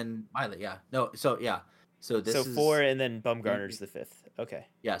 Rodon and Miley, yeah. No, so yeah. So this is 4 and then Bumgarner's the 5th. Okay.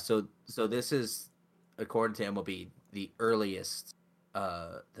 Yeah, so this is, according to MLB, the earliest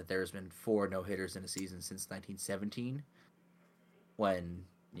that there's been 4 no-hitters in a season since 1917, when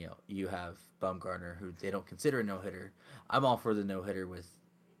you have Bumgarner, who they don't consider a no-hitter. I'm all for the no-hitter with,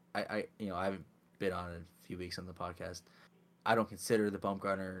 I haven't been on a few weeks on the podcast. I don't consider the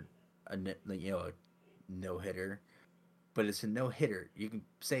Bumgarner a no-hitter, but it's a no-hitter. You can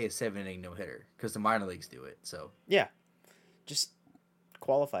say a 7-inning no-hitter because the minor leagues do it. So yeah, just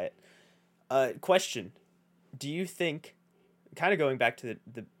qualify it. Question: do you think, kind of going back to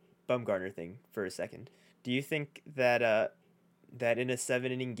the Bumgarner thing for a second, do you think that that in a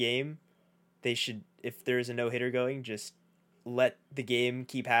 7-inning game, they should, if there's a no-hitter going, just let the game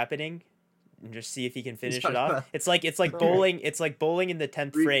keep happening, and just see if he can He's finish it talking off. about- It's like Sure. bowling. It's like bowling in the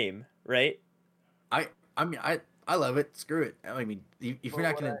 10th Re- frame, right? I mean, I love it. Screw it. I mean, if you're Well,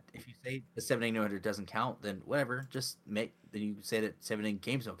 not gonna, if you say the 7 inning no doesn't count, then whatever. Just make then you say that 7 inning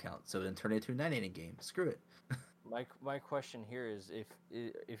games don't count. So then turn it into a 9 inning game. Screw it. My question here is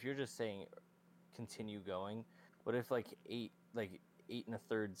if you're just saying continue going, what if like eight and a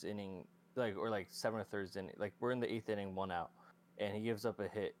thirds inning, like, or like 7 1/3 inning, like we're in the 8th inning, 1 out, and he gives up a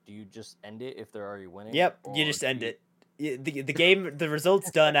hit? Do you just end it if they're already winning? Yep, you or just do end you- it. The game, the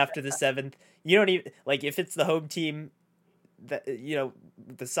result's done after the 7th. You don't even like if it's the home team, that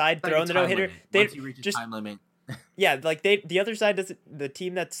the side It's like a throwing the no time hitter. limit. They Once you reach a just time limit, yeah, like the other side doesn't. The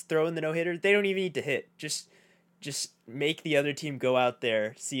team that's throwing the no hitter, they don't even need to hit. Just make the other team go out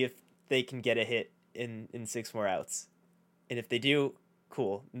there, see if they can get a hit in 6 more outs, and if they do,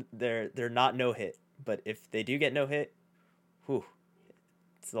 cool. They're not no hit, but if they do get no hit, whew,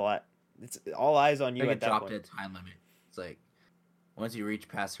 it's a lot. It's all eyes on you they at get that dropped point. at a time limit. It's like once you reach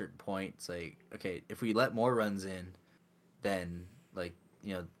past a certain point, it's like okay, if we let more runs in, then like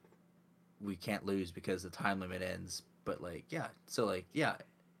we can't lose because the time limit ends. But like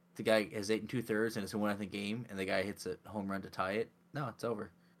the guy has 8 2/3 and it's a 1-0 game, and the guy hits a home run to tie it. No, it's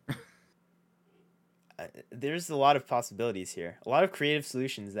over. There's a lot of possibilities here, a lot of creative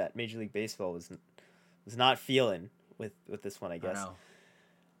solutions that Major League Baseball was not feeling with this one, I I guess. know.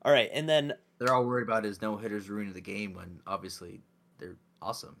 All right, and then They're all worried about his no hitters ruining the game when obviously they're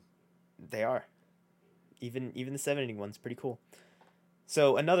awesome. they are. Even the 7 inning one's pretty cool.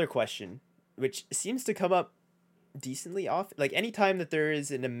 So another question, which seems to come up decently often, like anytime that there is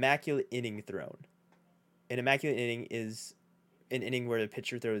an immaculate inning thrown. An immaculate inning is an inning where the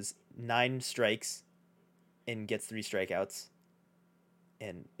pitcher throws 9 strikes and gets 3 strikeouts.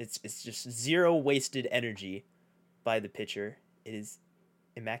 And it's just zero wasted energy by the pitcher. It is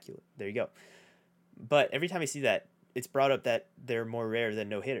immaculate. There you go. But every time I see that, it's brought up that they're more rare than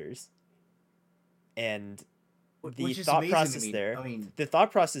no hitters. And the Which is thought amazing to process me. there, I mean, the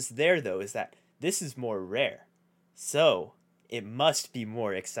thought process there though is that this is more rare. So, it must be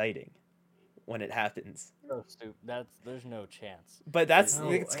more exciting when it happens. So stupid. There's no chance. But that's No,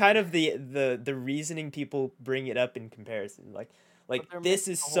 it's I- kind of the reasoning people bring it up in comparison. Like they're this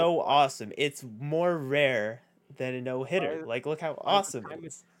missing is the whole so point. awesome. It's more rare than a no hitter. By- Like look how By awesome the time it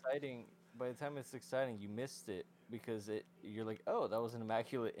it's is. exciting, by the time it's exciting, you missed it because you're like, oh, that was an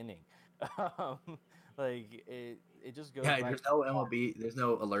immaculate inning. um, like it just goes yeah, back. there's no MLB, there's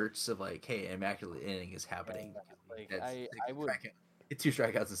no alerts of like, hey, an immaculate inning is happening. Like That's I 6 would strikeout- it's 2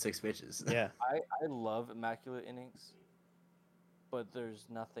 strikeouts and 6 pitches. Yeah. I love immaculate innings, but there's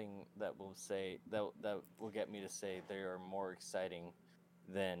nothing that will say that will get me to say they are more exciting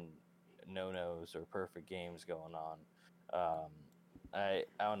than no-nos or perfect games going on. I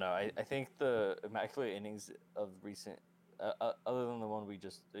don't know. I think the immaculate innings of recent, other than the one you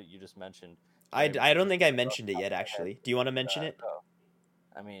just mentioned. I don't think I off the mentioned it top yet of my head, actually. Do you want to mention it? no.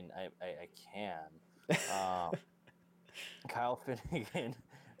 I mean, I can. Kyle Finnegan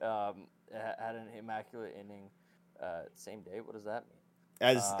had an immaculate inning same day. What does that mean?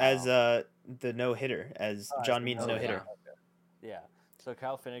 As the no hitter, as Oh, John as the Means no- no yeah. hitter. Yeah. So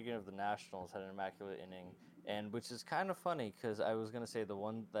Kyle Finnegan of the Nationals had an immaculate inning, and which is kind of funny because I was gonna say the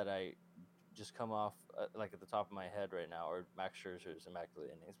one that I just come off like at the top of my head right now are Max Scherzer's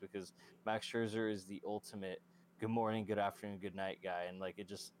immaculate innings, because Max Scherzer is the ultimate good morning, good afternoon, good night guy, and like it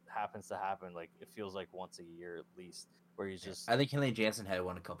just happens to happen. Like it feels like once a year at least, where he's just I think Kenley Jansen had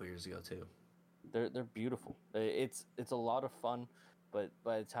one a couple years ago too. they're beautiful. It's a lot of fun, but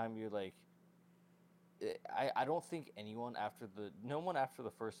by the time you're like, I don't think no one after the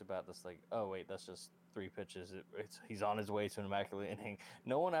first at bat that's like, oh wait, that's just 3 pitches. He's on his way to an immaculate inning.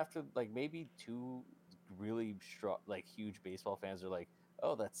 No one after like maybe 2 really strong like huge baseball fans are like,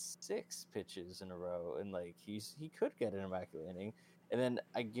 oh, that's 6 pitches in a row, and like he could get an immaculate inning. And then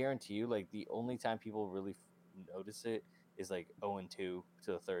I guarantee you, like the only time people really notice it is like 0-2 to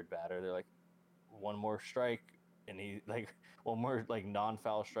the third batter. They're like, one more strike, and he like one more like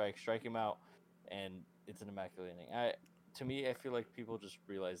non-foul strike him out, and it's an immaculate inning. To me, I feel like people just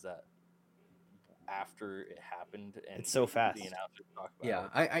realize that after it happened, and It's so fast. the announcers talk about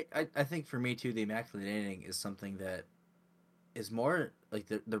Yeah, it. I think for me too, the immaculate inning is something that is more like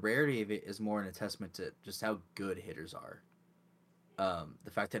the rarity of it is more an attestament to just how good hitters are.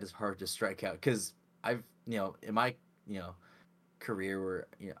 The fact that it's hard to strike out, because I've in my career where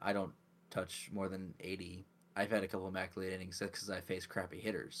I don't touch more than 80. I've had a couple of immaculate innings because I faced crappy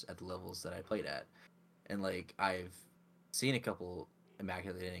hitters at the levels that I played at, and like I've seen a couple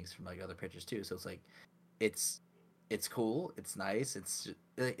immaculate innings from like other pitchers too. So it's like it's it's cool, it's nice, it's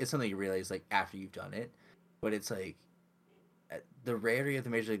something you realize like after you've done it, but it's like the rarity of the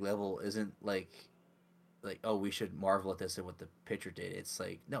major league level isn't like oh we should marvel at this and what the pitcher did. It's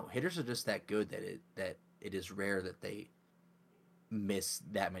like no, hitters are just that good that it is rare that they miss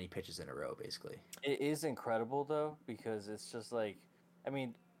that many pitches in a row. Basically, It is incredible though because it's just like, I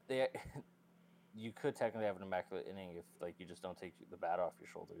mean, they you could technically have an immaculate inning if like you just don't take the bat off your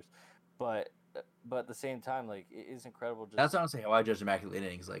shoulders, but at the same time, like it is incredible. Just that's honestly how I judge immaculate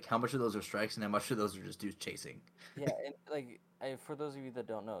innings. Like how much of those are strikes and how much of those are just dudes chasing. yeah, and like for those of you that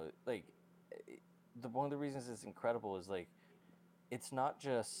don't know, like one of the reasons it's incredible is like it's not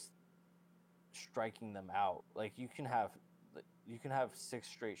just striking them out. Like you can have 6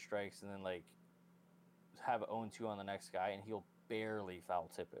 straight strikes and then like have 0-2 on the next guy and he'll barely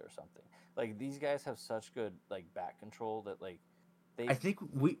foul tip it or something. Like these guys have such good like bat control that like I think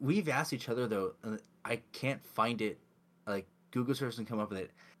we've asked each other though, and I can't find it. Like Google search and come up with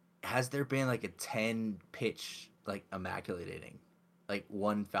it. Has there been like a 10 pitch like immaculate inning, like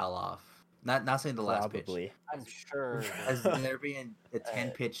one foul off? Not saying the last pitch. Probably. I'm sure Has there been a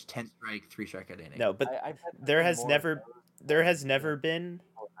 10 pitch, 10 strike, 3 strikeout inning? No, but I bet there there's has more never of those there has than never been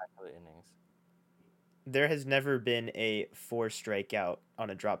immaculate innings. there has never been a 4 strikeout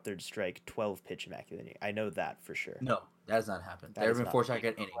on a drop third strike 12 pitch immaculate inning. I know that for sure. No, that has not happened. That There is have been not 4 strikeout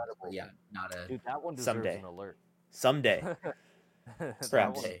innings. incredible. But yeah, not a. Dude, that one deserves Someday. an alert. Someday. That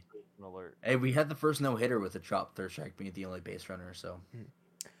Perhaps. one deserves an alert. Hey, we had the first no hitter with a drop third strike being the only base runner. So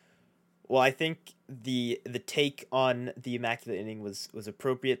Well, I think the take on the immaculate inning was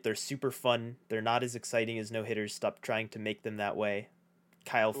appropriate. They're super fun. They're not as exciting as no hitters. Stop trying to make them that way.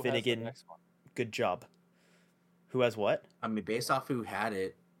 Kyle Who has the Finnegan, next one? good job. Who has what? I mean, based off who had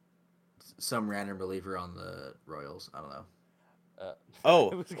it, some random reliever on the Royals. I don't know. I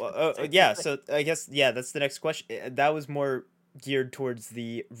Oh, was well, gonna say yeah. that. So I guess that's the next question. That was more geared towards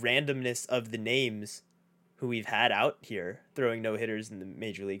the randomness of the names who we've had out here throwing no hitters in the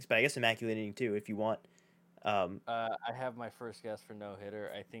major leagues. But I guess immaculate inning too, if you want. I have my first guess for no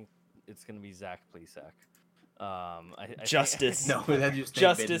hitter. I think it's gonna be Zach Plesac. I Justice. No, that just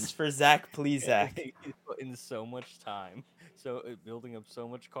Justice for Zach I Plesac. think he's put in so much time, building up so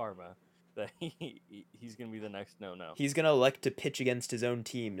much karma that he's gonna be the next no. He's gonna elect to pitch against his own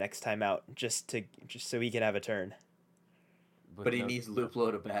team next time out, just so he can have a turn. But he needs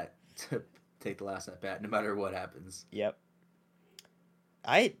Luplo to bat to take the last at bat, no matter what happens. Yep.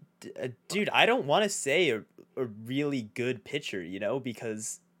 Dude, I don't want to say a really good pitcher,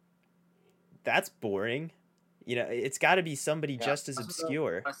 because that's boring. It's got to be somebody Yeah, just as that's what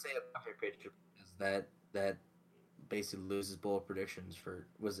obscure. I want to say about your pitcher is that basically loses bold predictions for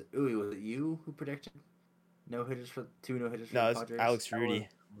was it you who predicted no hitters for 2 no hitters for No, the it's Padres? Alex Rudy.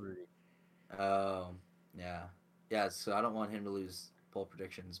 Oh, yeah. So I don't want him to lose bold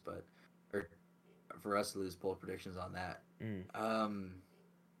predictions, or for us to lose bold predictions on that. Mm.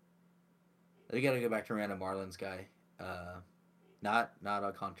 We gotta go back to random Marlins guy. Not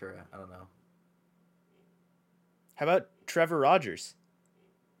Alcantara. I don't know. How about Trevor Rogers?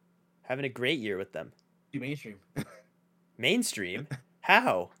 Having a great year with them. Too mainstream. Mainstream?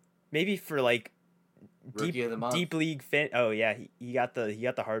 How? Maybe for like Rookie of the month. deep league fan. Oh yeah, he got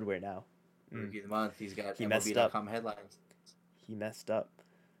the hardware now. Rookie of the month. He's got He messed up. MLB.com headlines. He messed up.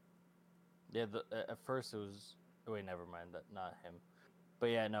 Yeah, at first it was. Oh, wait, never mind. That not him. But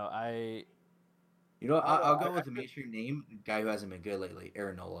yeah, no, You know what? I'll go with the mainstream name. Guy who hasn't been good lately,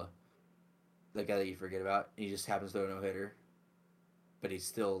 Aaron Nola. The guy that you forget about. He just happens to throw a no hitter, but he's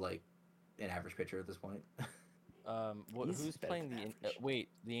still like an average pitcher at this point. He's who's better playing than the? average. Wait,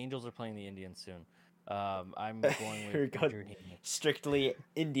 the Angels are playing the Indians soon. I'm going We're with going Andrew Heaney. strictly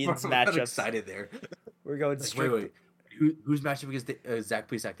Indians I'm not matchups. excited there. We're going Like, strict. wait. Who's matching against Zach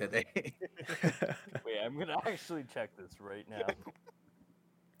Plesac that day? Wait, I'm gonna actually check this right now.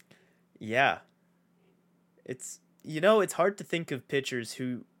 Yeah. It's hard to think of pitchers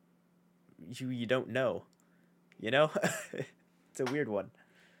who you don't know. It's a weird one.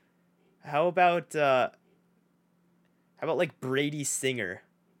 How about like Brady Singer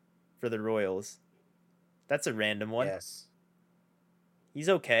for the Royals? That's a random one. Yes. He's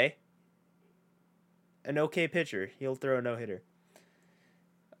okay. An okay pitcher. He'll throw a no-hitter.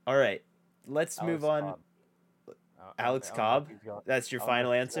 All right. Let's move on. Cobb. Alex I don't know if Cobb? he's going- That's your I don't know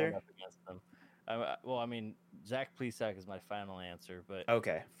final if he's going answer? up against them. Well, I mean, Zach Plesac is my final answer, but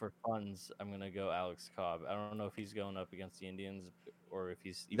Okay. for funds, I'm gonna go Alex Cobb. I don't know if he's going up against the Indians or if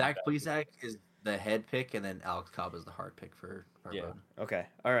he's even Zach better. Plesac is the head pick, and then Alex Cobb is the hard pick for Yeah. Road. Okay.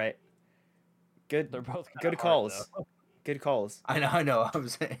 All right. Good. They're both Good kinda hard, calls. though. Good calls. I know. I'm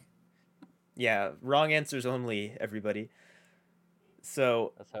saying. Yeah, wrong answers only, everybody.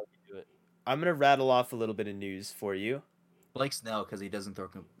 So That's how we do it. I'm gonna rattle off a little bit of news for you. Blake Snell because he doesn't throw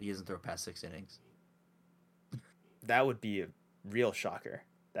past 6 innings. That would be a real shocker.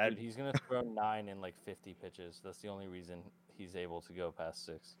 That Dude, he's gonna throw 9 in like 50 pitches. That's the only reason he's able to go past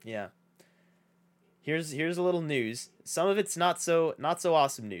 6. yeah. Here's a little news. Some of it's not so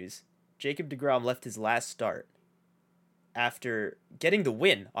awesome news. Jacob deGrom left his last start after getting the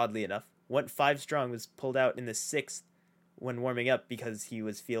win. Oddly enough, went 5 strong. Was pulled out in the 6th when warming up because he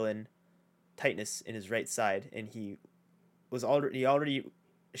was feeling tightness in his right side, and he already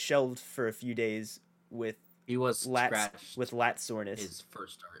shelved for a few days with He was scratched lat soreness. his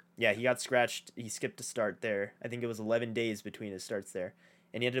first start. Yeah, he got scratched. He skipped a start there. I think it was 11 days between his starts there,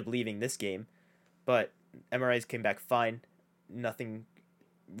 and he ended up leaving this game. But MRIs came back fine. Nothing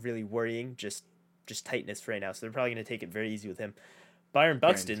really worrying. Just tightness for right now. So they're probably going to take it very easy with him. Byron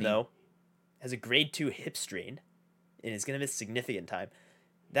Buxton though has a grade 2 hip strain, and is going to miss significant time.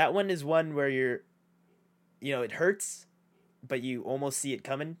 That one is one where it hurts, but you almost see it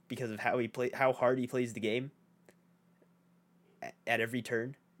coming because of how hard he plays the game at every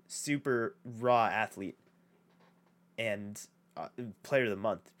turn. Super raw athlete, and player of the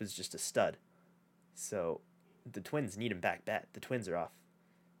month, was just a stud. So the Twins need him back bad. The Twins are off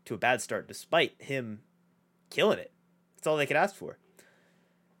to a bad start despite him killing it. That's all they could ask for.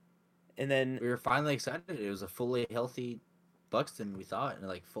 And then We were finally excited. It was a fully healthy Buxton, we thought, and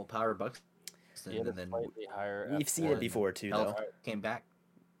like full power Buxton. He had And a then slightly higher. we've seen F1 it before too, health though. came back.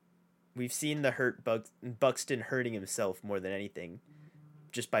 We've seen the Buxton hurting himself more than anything,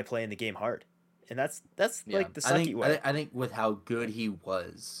 just by playing the game hard, and that's like the sucky way. I think with how good he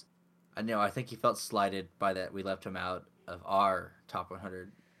was, I think he felt slighted by that we left him out of our top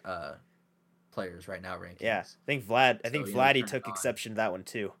 100 players right now rankings. Yeah, I think Vladdy turn it took on. exception to that one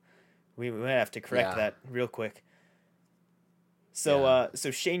too. We might have to correct Yeah. that real quick. So Yeah. so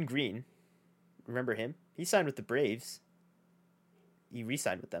Shane Green, remember him? He signed with the Braves. He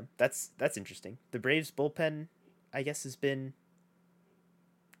re-signed with them. That's interesting. The Braves bullpen, I guess, has been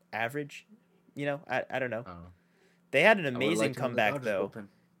average. I don't know. They had an I would've amazing liked him in the comeback Dodgers though. bullpen.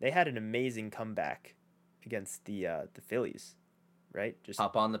 They had an amazing comeback against the Phillies, right? Just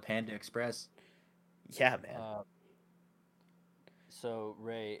Hop on the Panda Express. yeah, man. So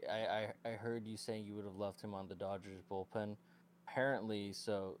Ray, I heard you saying you would have left him on the Dodgers bullpen. Apparently,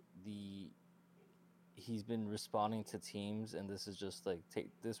 he's been responding to teams, and this is just like, take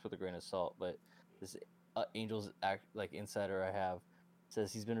this with a grain of salt, but this Angels insider I have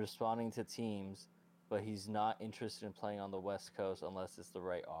says he's been responding to teams, but he's not interested in playing on the West Coast unless it's the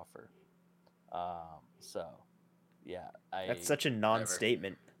right offer. So yeah, That's such a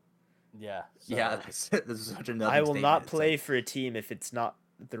non-statement. yeah. So, Yeah, this is such another. I will not statement. It's play like, for a team if it's not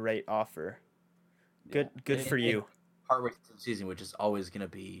the right offer. Good yeah. for you. partway through the season, which is always going to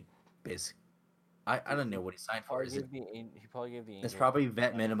be basic. I don't know what he signed for. Is it? He probably gave the Angels. It's probably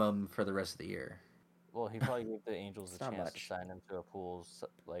vet minimum for the rest of the year. Well, he probably gave the Angels It's a not chance to much. sign him to a pool's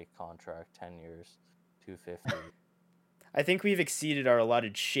contract, 10 years, 250. I think we've exceeded our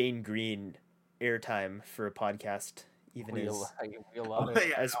allotted Shane Green airtime for a podcast, even we as allow Oh, it.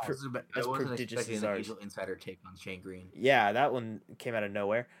 yeah. as I wasn't prodigious expecting as an ours. Angel Insider take on Shane Green. yeah, that one came out of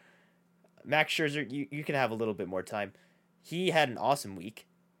nowhere. Max Scherzer, you can have a little bit more time. He had an awesome week,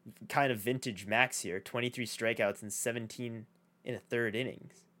 kind of vintage Max here. 23 strikeouts and 17 in a third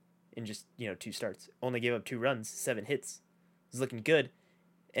innings, in just 2 starts. Only gave up 2 runs, 7 hits. Was looking good.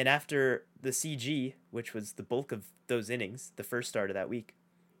 And after the CG, which was the bulk of those innings, the first start of that week,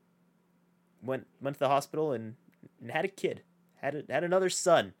 went to the hospital and had a kid, had another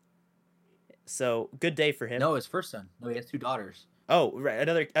son. So good day for him. No, his first son. No, he has 2 daughters. Oh, right,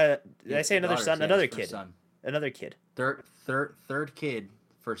 another. Did He I has say 2 another daughters. son? Yeah, Another his first kid. Son. Another kid. Third kid,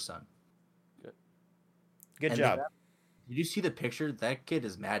 first son. Good And job. Did you see the picture? That kid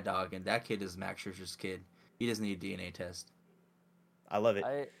is Mad Dog, and that kid is Max Scherzer's kid. He doesn't need a DNA test. I love it.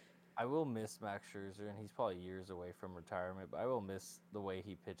 I will miss Max Scherzer, and he's probably years away from retirement, but I will miss the way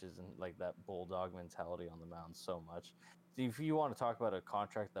he pitches and like that bulldog mentality on the mound so much. See, if you want to talk about a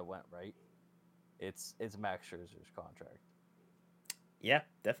contract that went right, it's Max Scherzer's contract. Yeah,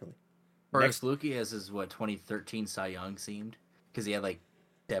 definitely. Horace Lukey as his 2013 Cy Young seemed, because he had like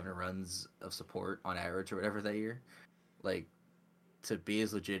 7 runs of support on average or whatever that year. Like, to be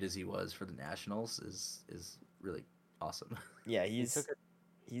as legit as he was for the Nationals is really awesome. Yeah, He he's took it.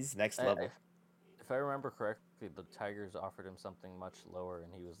 he's next I- level. If I remember correctly, the Tigers offered him something much lower,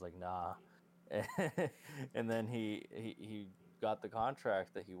 and he was like, "Nah." And then he got the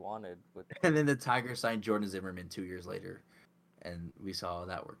contract that he wanted. With And then the Tigers signed Jordan Zimmerman 2 years later, and we saw how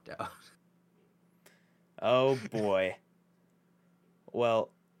that worked out. Oh boy.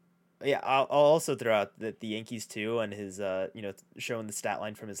 Well, yeah, I'll also throw out that the Yankees too, and his showing the stat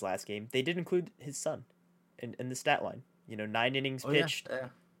line from his last game. They did include his son, in the stat line. 9 innings Oh yeah, pitched,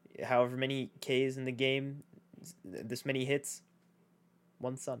 yeah. however many Ks in the game, this many hits,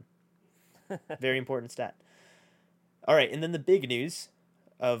 one son. Very important stat. All right, and then the big news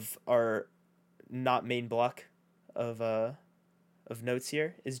of our not main block of notes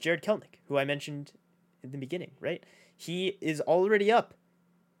here is Jared Kelnick, who I mentioned in the beginning. Right, he is already up.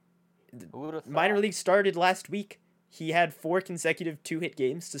 Who would have Minor thought? league started last week. He had 4 consecutive 2-hit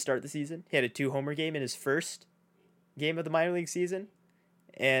games to start the season. He had a 2-homer game in his first game of the minor league season,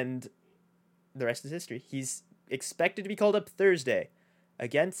 and the rest is history. He's expected to be called up Thursday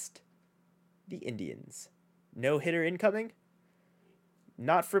against the Indians. No hitter incoming.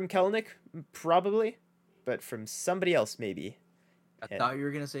 Not from Kelnick, probably, but from somebody else, maybe. I And- thought you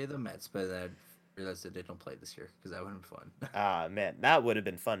were gonna say the Mets, but then I realized that they don't play this year because that would have been fun. Ah, man, that would have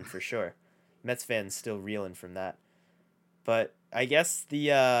been fun for sure. Mets fans still reeling from that. But I guess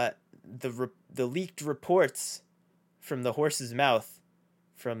the leaked reports from the horse's mouth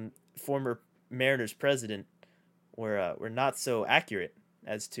from former Mariners president were not so accurate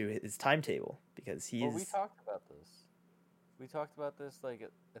as to his timetable because he's Well, we talked about this. We talked about this I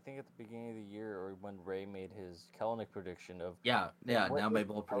think at the beginning of the year, or when Ray made his Kelnick prediction of Yeah. what Now if my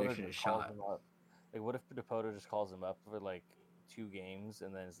bold Dakota prediction just is calls shot. him up? Like, what if Dakota just calls him up for like 2 games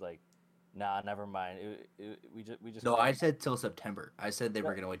and then it's like, nah, never mind. We just No, wait. I said till September. I said they No.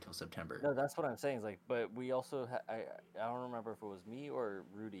 were gonna wait till September. No, that's what I'm saying. Is like, but we also I don't remember if it was me or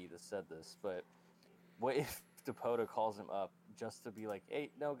Rudy that said this, but what if Dakota calls him up just to be like, hey,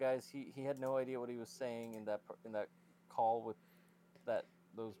 no, guys, he had no idea what he was saying in that call with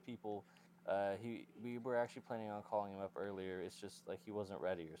those people. We were actually planning on calling him up earlier. It's just like he wasn't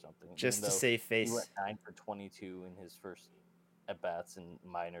ready or something. just even to though save he face. went 9 for 22 in his first at bats in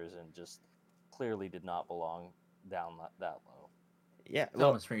minors and just clearly did not belong down that low. Yeah, Well,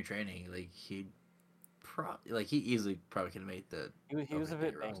 well, in spring training, like he easily probably could have made the He was a opening day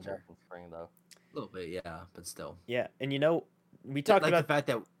bit banged roster. up in spring though. A little bit, yeah, but still. yeah, and we talked Like about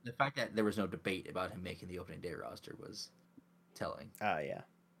the fact that there was no debate about him making the opening day roster was telling. yeah.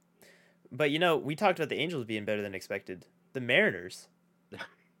 But we talked about the Angels being better than expected. The Mariners,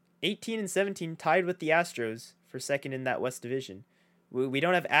 18 and 17, tied with the Astros for second in that West Division. We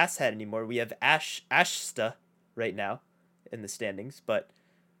don't have Asshat anymore. We have Ashsta right now in the standings, but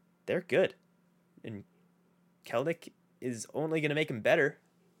they're good. And Kelnick is only going to make them better,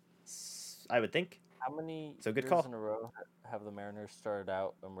 I would think. How many So good years call. in a row have the Mariners started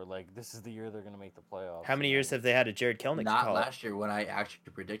out and we're like, this is the year they're going to make the playoffs? How many years have they had a Jared Kelnick Not call last year when I actually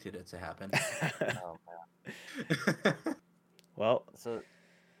predicted it to happen. Oh, man. Well, So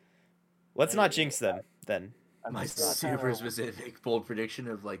let's Hey, not jinx them then. I'm My just not super kinda- specific bold prediction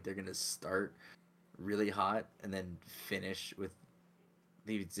of like they're gonna start really hot and then finish with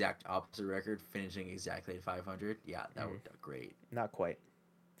the exact opposite record, finishing exactly at 500. Yeah, that worked out great. Not quite.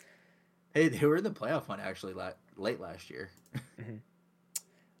 Hey, they were in the playoff hunt actually late last year.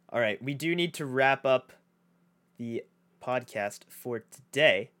 All right, we do need to wrap up the podcast for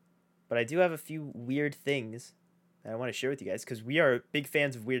today, but I do have a few weird things that I want to share with you guys because we are big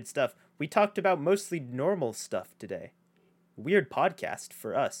fans of weird stuff. We talked about mostly normal stuff today. Weird podcast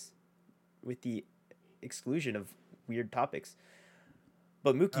for us, with the exclusion of weird topics.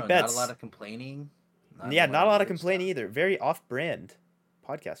 But Mookie Oh, Betts, not a lot of complaining. not a lot of weird complaining stuff. either. Very off-brand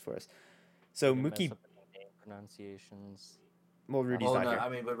podcast for us. So we mess Mookie, up any name pronunciations. well, Rudy's Oh not no, here. I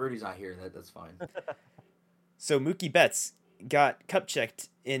mean, but Rudy's not here. That's fine. So Mookie Betts got cup checked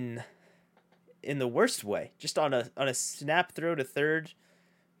in the worst way, just on a snap throw to third.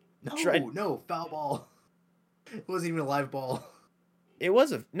 No, Tried- no, foul ball. It wasn't even a live ball. It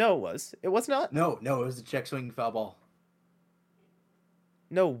was it was not. No, it was a check swing foul ball.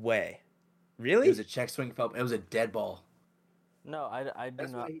 No way, It really? was a check swing foul. It was a dead ball. No, I do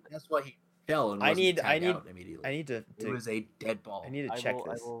That's not. that's why he fell and I wasn't need- tagged out immediately. I need to It was a dead ball. I need to I check will-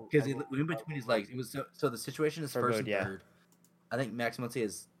 I this. will- Because I it will- went in I between his will- legs. It was so the situation is For first Bode, and yeah. third. I think Max Muncy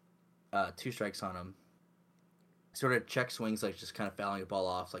has 2 strikes on him. Sort of check swings, like just kind of fouling a ball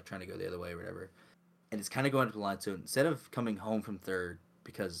off, like trying to go the other way or whatever. And it's kind of going to the line. So instead of coming home from third,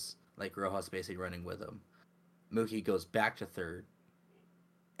 because like Rojas basically running with him, Mookie goes back to third,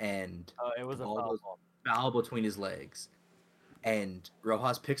 and It was the a ball foul goes ball. foul between his legs. And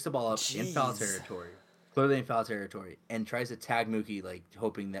Rojas picks the ball up in foul Jeez. territory, clearly in foul territory, and tries to tag Mookie, like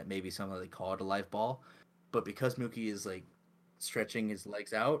hoping that maybe somebody call it a live ball. But because Mookie is like stretching his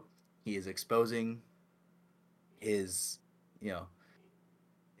legs out, he is exposing his,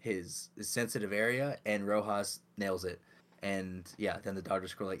 his sensitive area, and Rojas nails it. And yeah, then the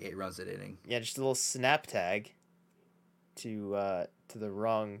Dodgers score like 8 runs that inning. Yeah, just a little snap tag to the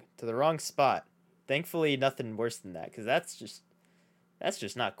wrong spot. Thankfully, nothing worse than that, because that's just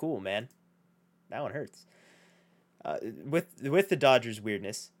not cool, man. That one hurts. With the Dodgers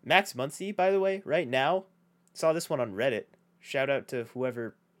weirdness, Max Muncy, by the way, right now, saw this one on Reddit. Shout out to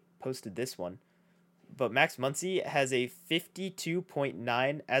whoever posted this one. But Max Muncy has a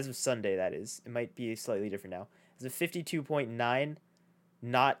 52.9 as of Sunday. That is, it might be slightly different now. Has a 52.9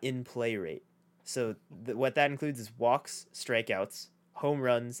 not in play rate. So what that includes is walks, strikeouts, home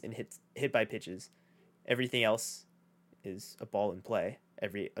runs, and hit by pitches. Everything else is a ball in play.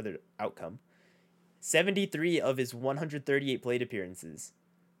 Every other outcome. 73 of his 138 plate appearances,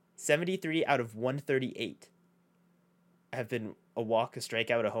 73 out of 138 have been a walk, a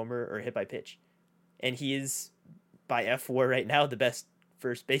strikeout, a homer, or a hit by pitch. And he is, by F4 right now, the best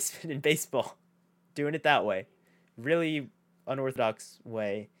first baseman in baseball. Doing it that way. Really unorthodox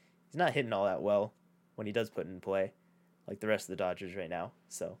way. He's not hitting all that well when he does put it in play, like the rest of the Dodgers right now.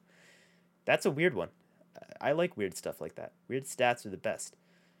 So that's a weird one. I like weird stuff like that. Weird stats are the best.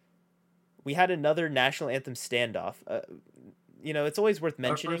 We had another national anthem standoff. It's always worth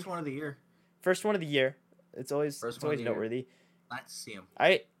mentioning. First one of the year. First one of the year. It's always noteworthy. Nice to see him.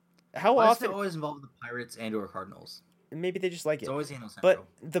 How Why often? is it always involved with the Pirates and/or Cardinals? Maybe they just like it. It's always Central. But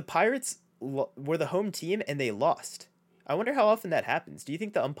the Pirates were the home team and they lost. I wonder how often that happens. Do you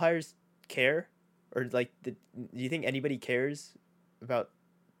think the umpires care, or do you think anybody cares about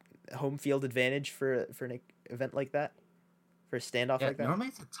home field advantage for an event like that, for a standoff like that? Normally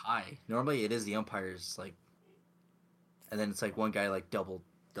it's a tie. Normally it is the umpires and then it's like one guy like double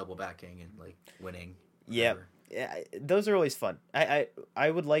backing and like winning. Yeah, those are always fun. I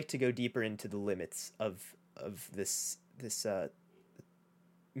would like to go deeper into the limits of this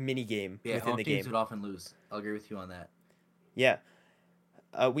mini game within the game. Teams would often lose. I'll agree with you on that. Yeah.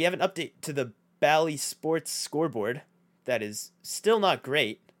 We have an update to the Bally Sports scoreboard that is still not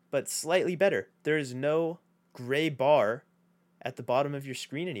great, but slightly better. There is no gray bar at the bottom of your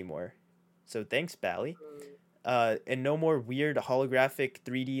screen anymore. So thanks, Bally. And no more weird holographic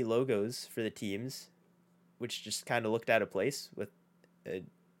 3D logos for the teams, which just kind of looked out of place with an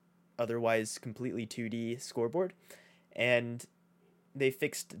otherwise completely 2D scoreboard. And they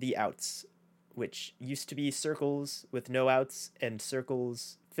fixed the outs, which used to be circles with no outs and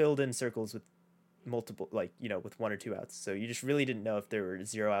filled in circles with multiple, with 1 or 2 outs. So you just really didn't know if there were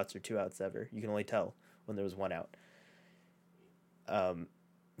 0 outs or 2 outs ever. You can only tell when there was 1 out.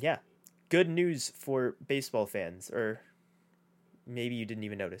 Yeah. Good news for baseball fans, or maybe you didn't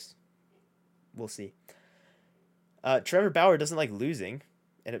even notice. We'll see. Trevor Bauer doesn't like losing,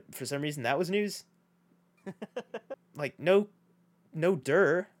 and for some reason that was news. No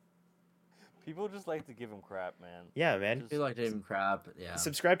dur. People just like to give him crap, man. Yeah, man. They like to give him crap. Yeah.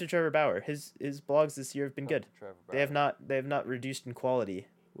 Subscribe to Trevor Bauer. His blogs this year have been good. They have not reduced in quality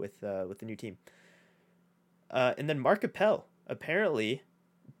with the new team. And then Mark Appel, apparently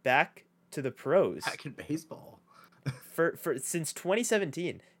back to the pros. Back in baseball. for since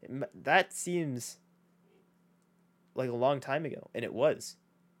 2017. That seems like a long time ago, and it was.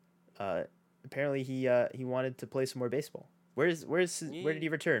 Apparently he wanted to play some more baseball. Where did he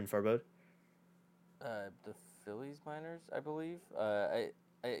return, Farbode? The Phillies minors, I believe. I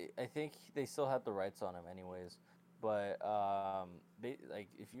think they still had the rights on him anyways. But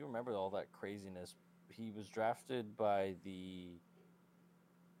if you remember all that craziness, he was drafted by the.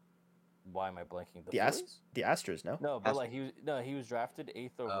 Why am I blanking? The Phillies? The Astros, no? No, but he was drafted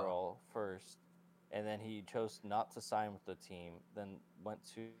 8th overall first, and then he chose not to sign with the team. Then went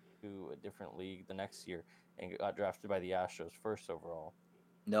to a different league the next year and got drafted by the Astros 1st overall.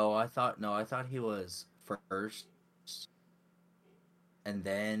 No, I thought he was first, and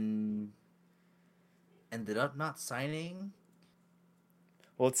then ended up not signing.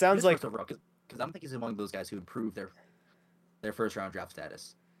 Well, it sounds like because I don't think he's among those guys who improved their first round draft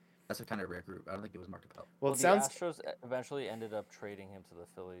status. That's a kind of rare group. I don't think it was Mark Appel. Well, the Astros eventually ended up trading him to the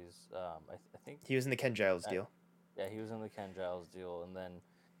Phillies. I think he was in the Ken Giles deal. Yeah, he was in the Ken Giles deal, and then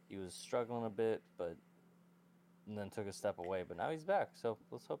he was struggling a bit, and then took a step away. But now he's back, so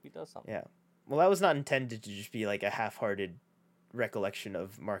let's hope he does something. Yeah. Well, that was not intended to just be like a half-hearted recollection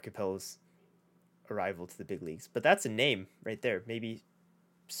of Mark Appel's arrival to the big leagues, but that's a name right there. Maybe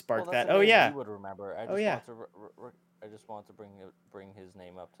spark that. Oh yeah. You would remember. I just want to bring his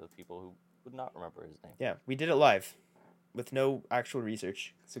name up to the people who would not remember his name. Yeah, we did it live, with no actual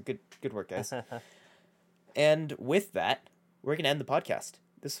research. So good work, guys. And with that, we're gonna end the podcast.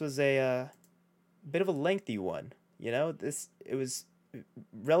 This was a bit of a lengthy one. It was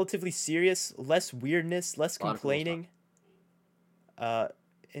relatively serious, less weirdness, less A lot of cool complaining.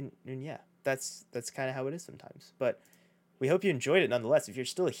 And yeah, that's kind of how it is sometimes. But we hope you enjoyed it nonetheless. If you're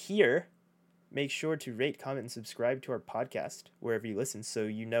still here, make sure to rate, comment, and subscribe to our podcast wherever you listen so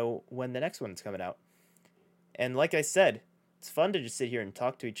you know when the next one's coming out. And like I said, it's fun to just sit here and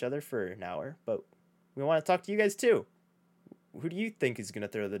talk to each other for an hour, but we want to talk to you guys too. Who do you think is going to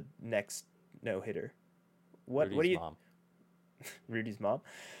throw the next no-hitter? What do you Mom. Rudy's mom?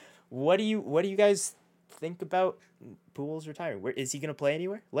 What do you guys think about Pujols retiring? Where is he going to play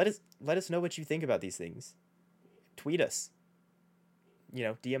anywhere? Let us know what you think about these things. Tweet us.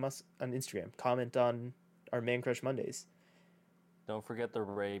 DM us on Instagram. Comment on our Man Crush Mondays. Don't forget the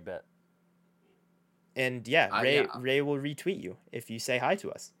Ray bet. And yeah, Ray will retweet you if you say hi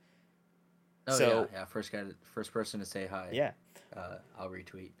to us. Oh So- yeah. First person to say hi. Yeah. I'll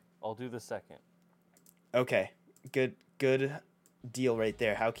retweet. I'll do the second. Okay. Good deal right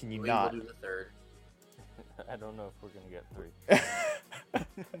there. How can you We not? will do the third. I don't know if we're gonna get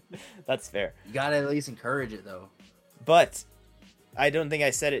 3. That's fair. You gotta at least encourage it though. But I don't think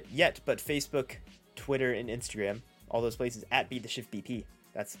I said it yet, but Facebook, Twitter, and Instagram, all those places at Beat the Shift BP.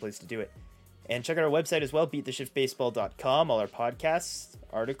 That's the place to do it. And check out our website as well, beattheshiftbaseball.com. All our podcasts,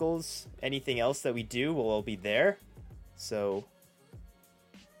 articles, anything else that we do will all be there. So,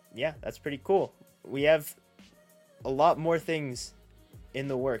 yeah, that's pretty cool. We have a lot more things in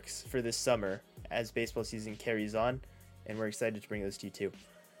the works for this summer as baseball season carries on, and we're excited to bring those to you too.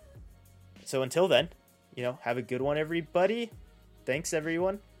 So until then, have a good one, everybody. Thanks,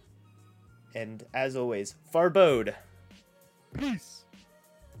 everyone. And as always, Farbode. Peace.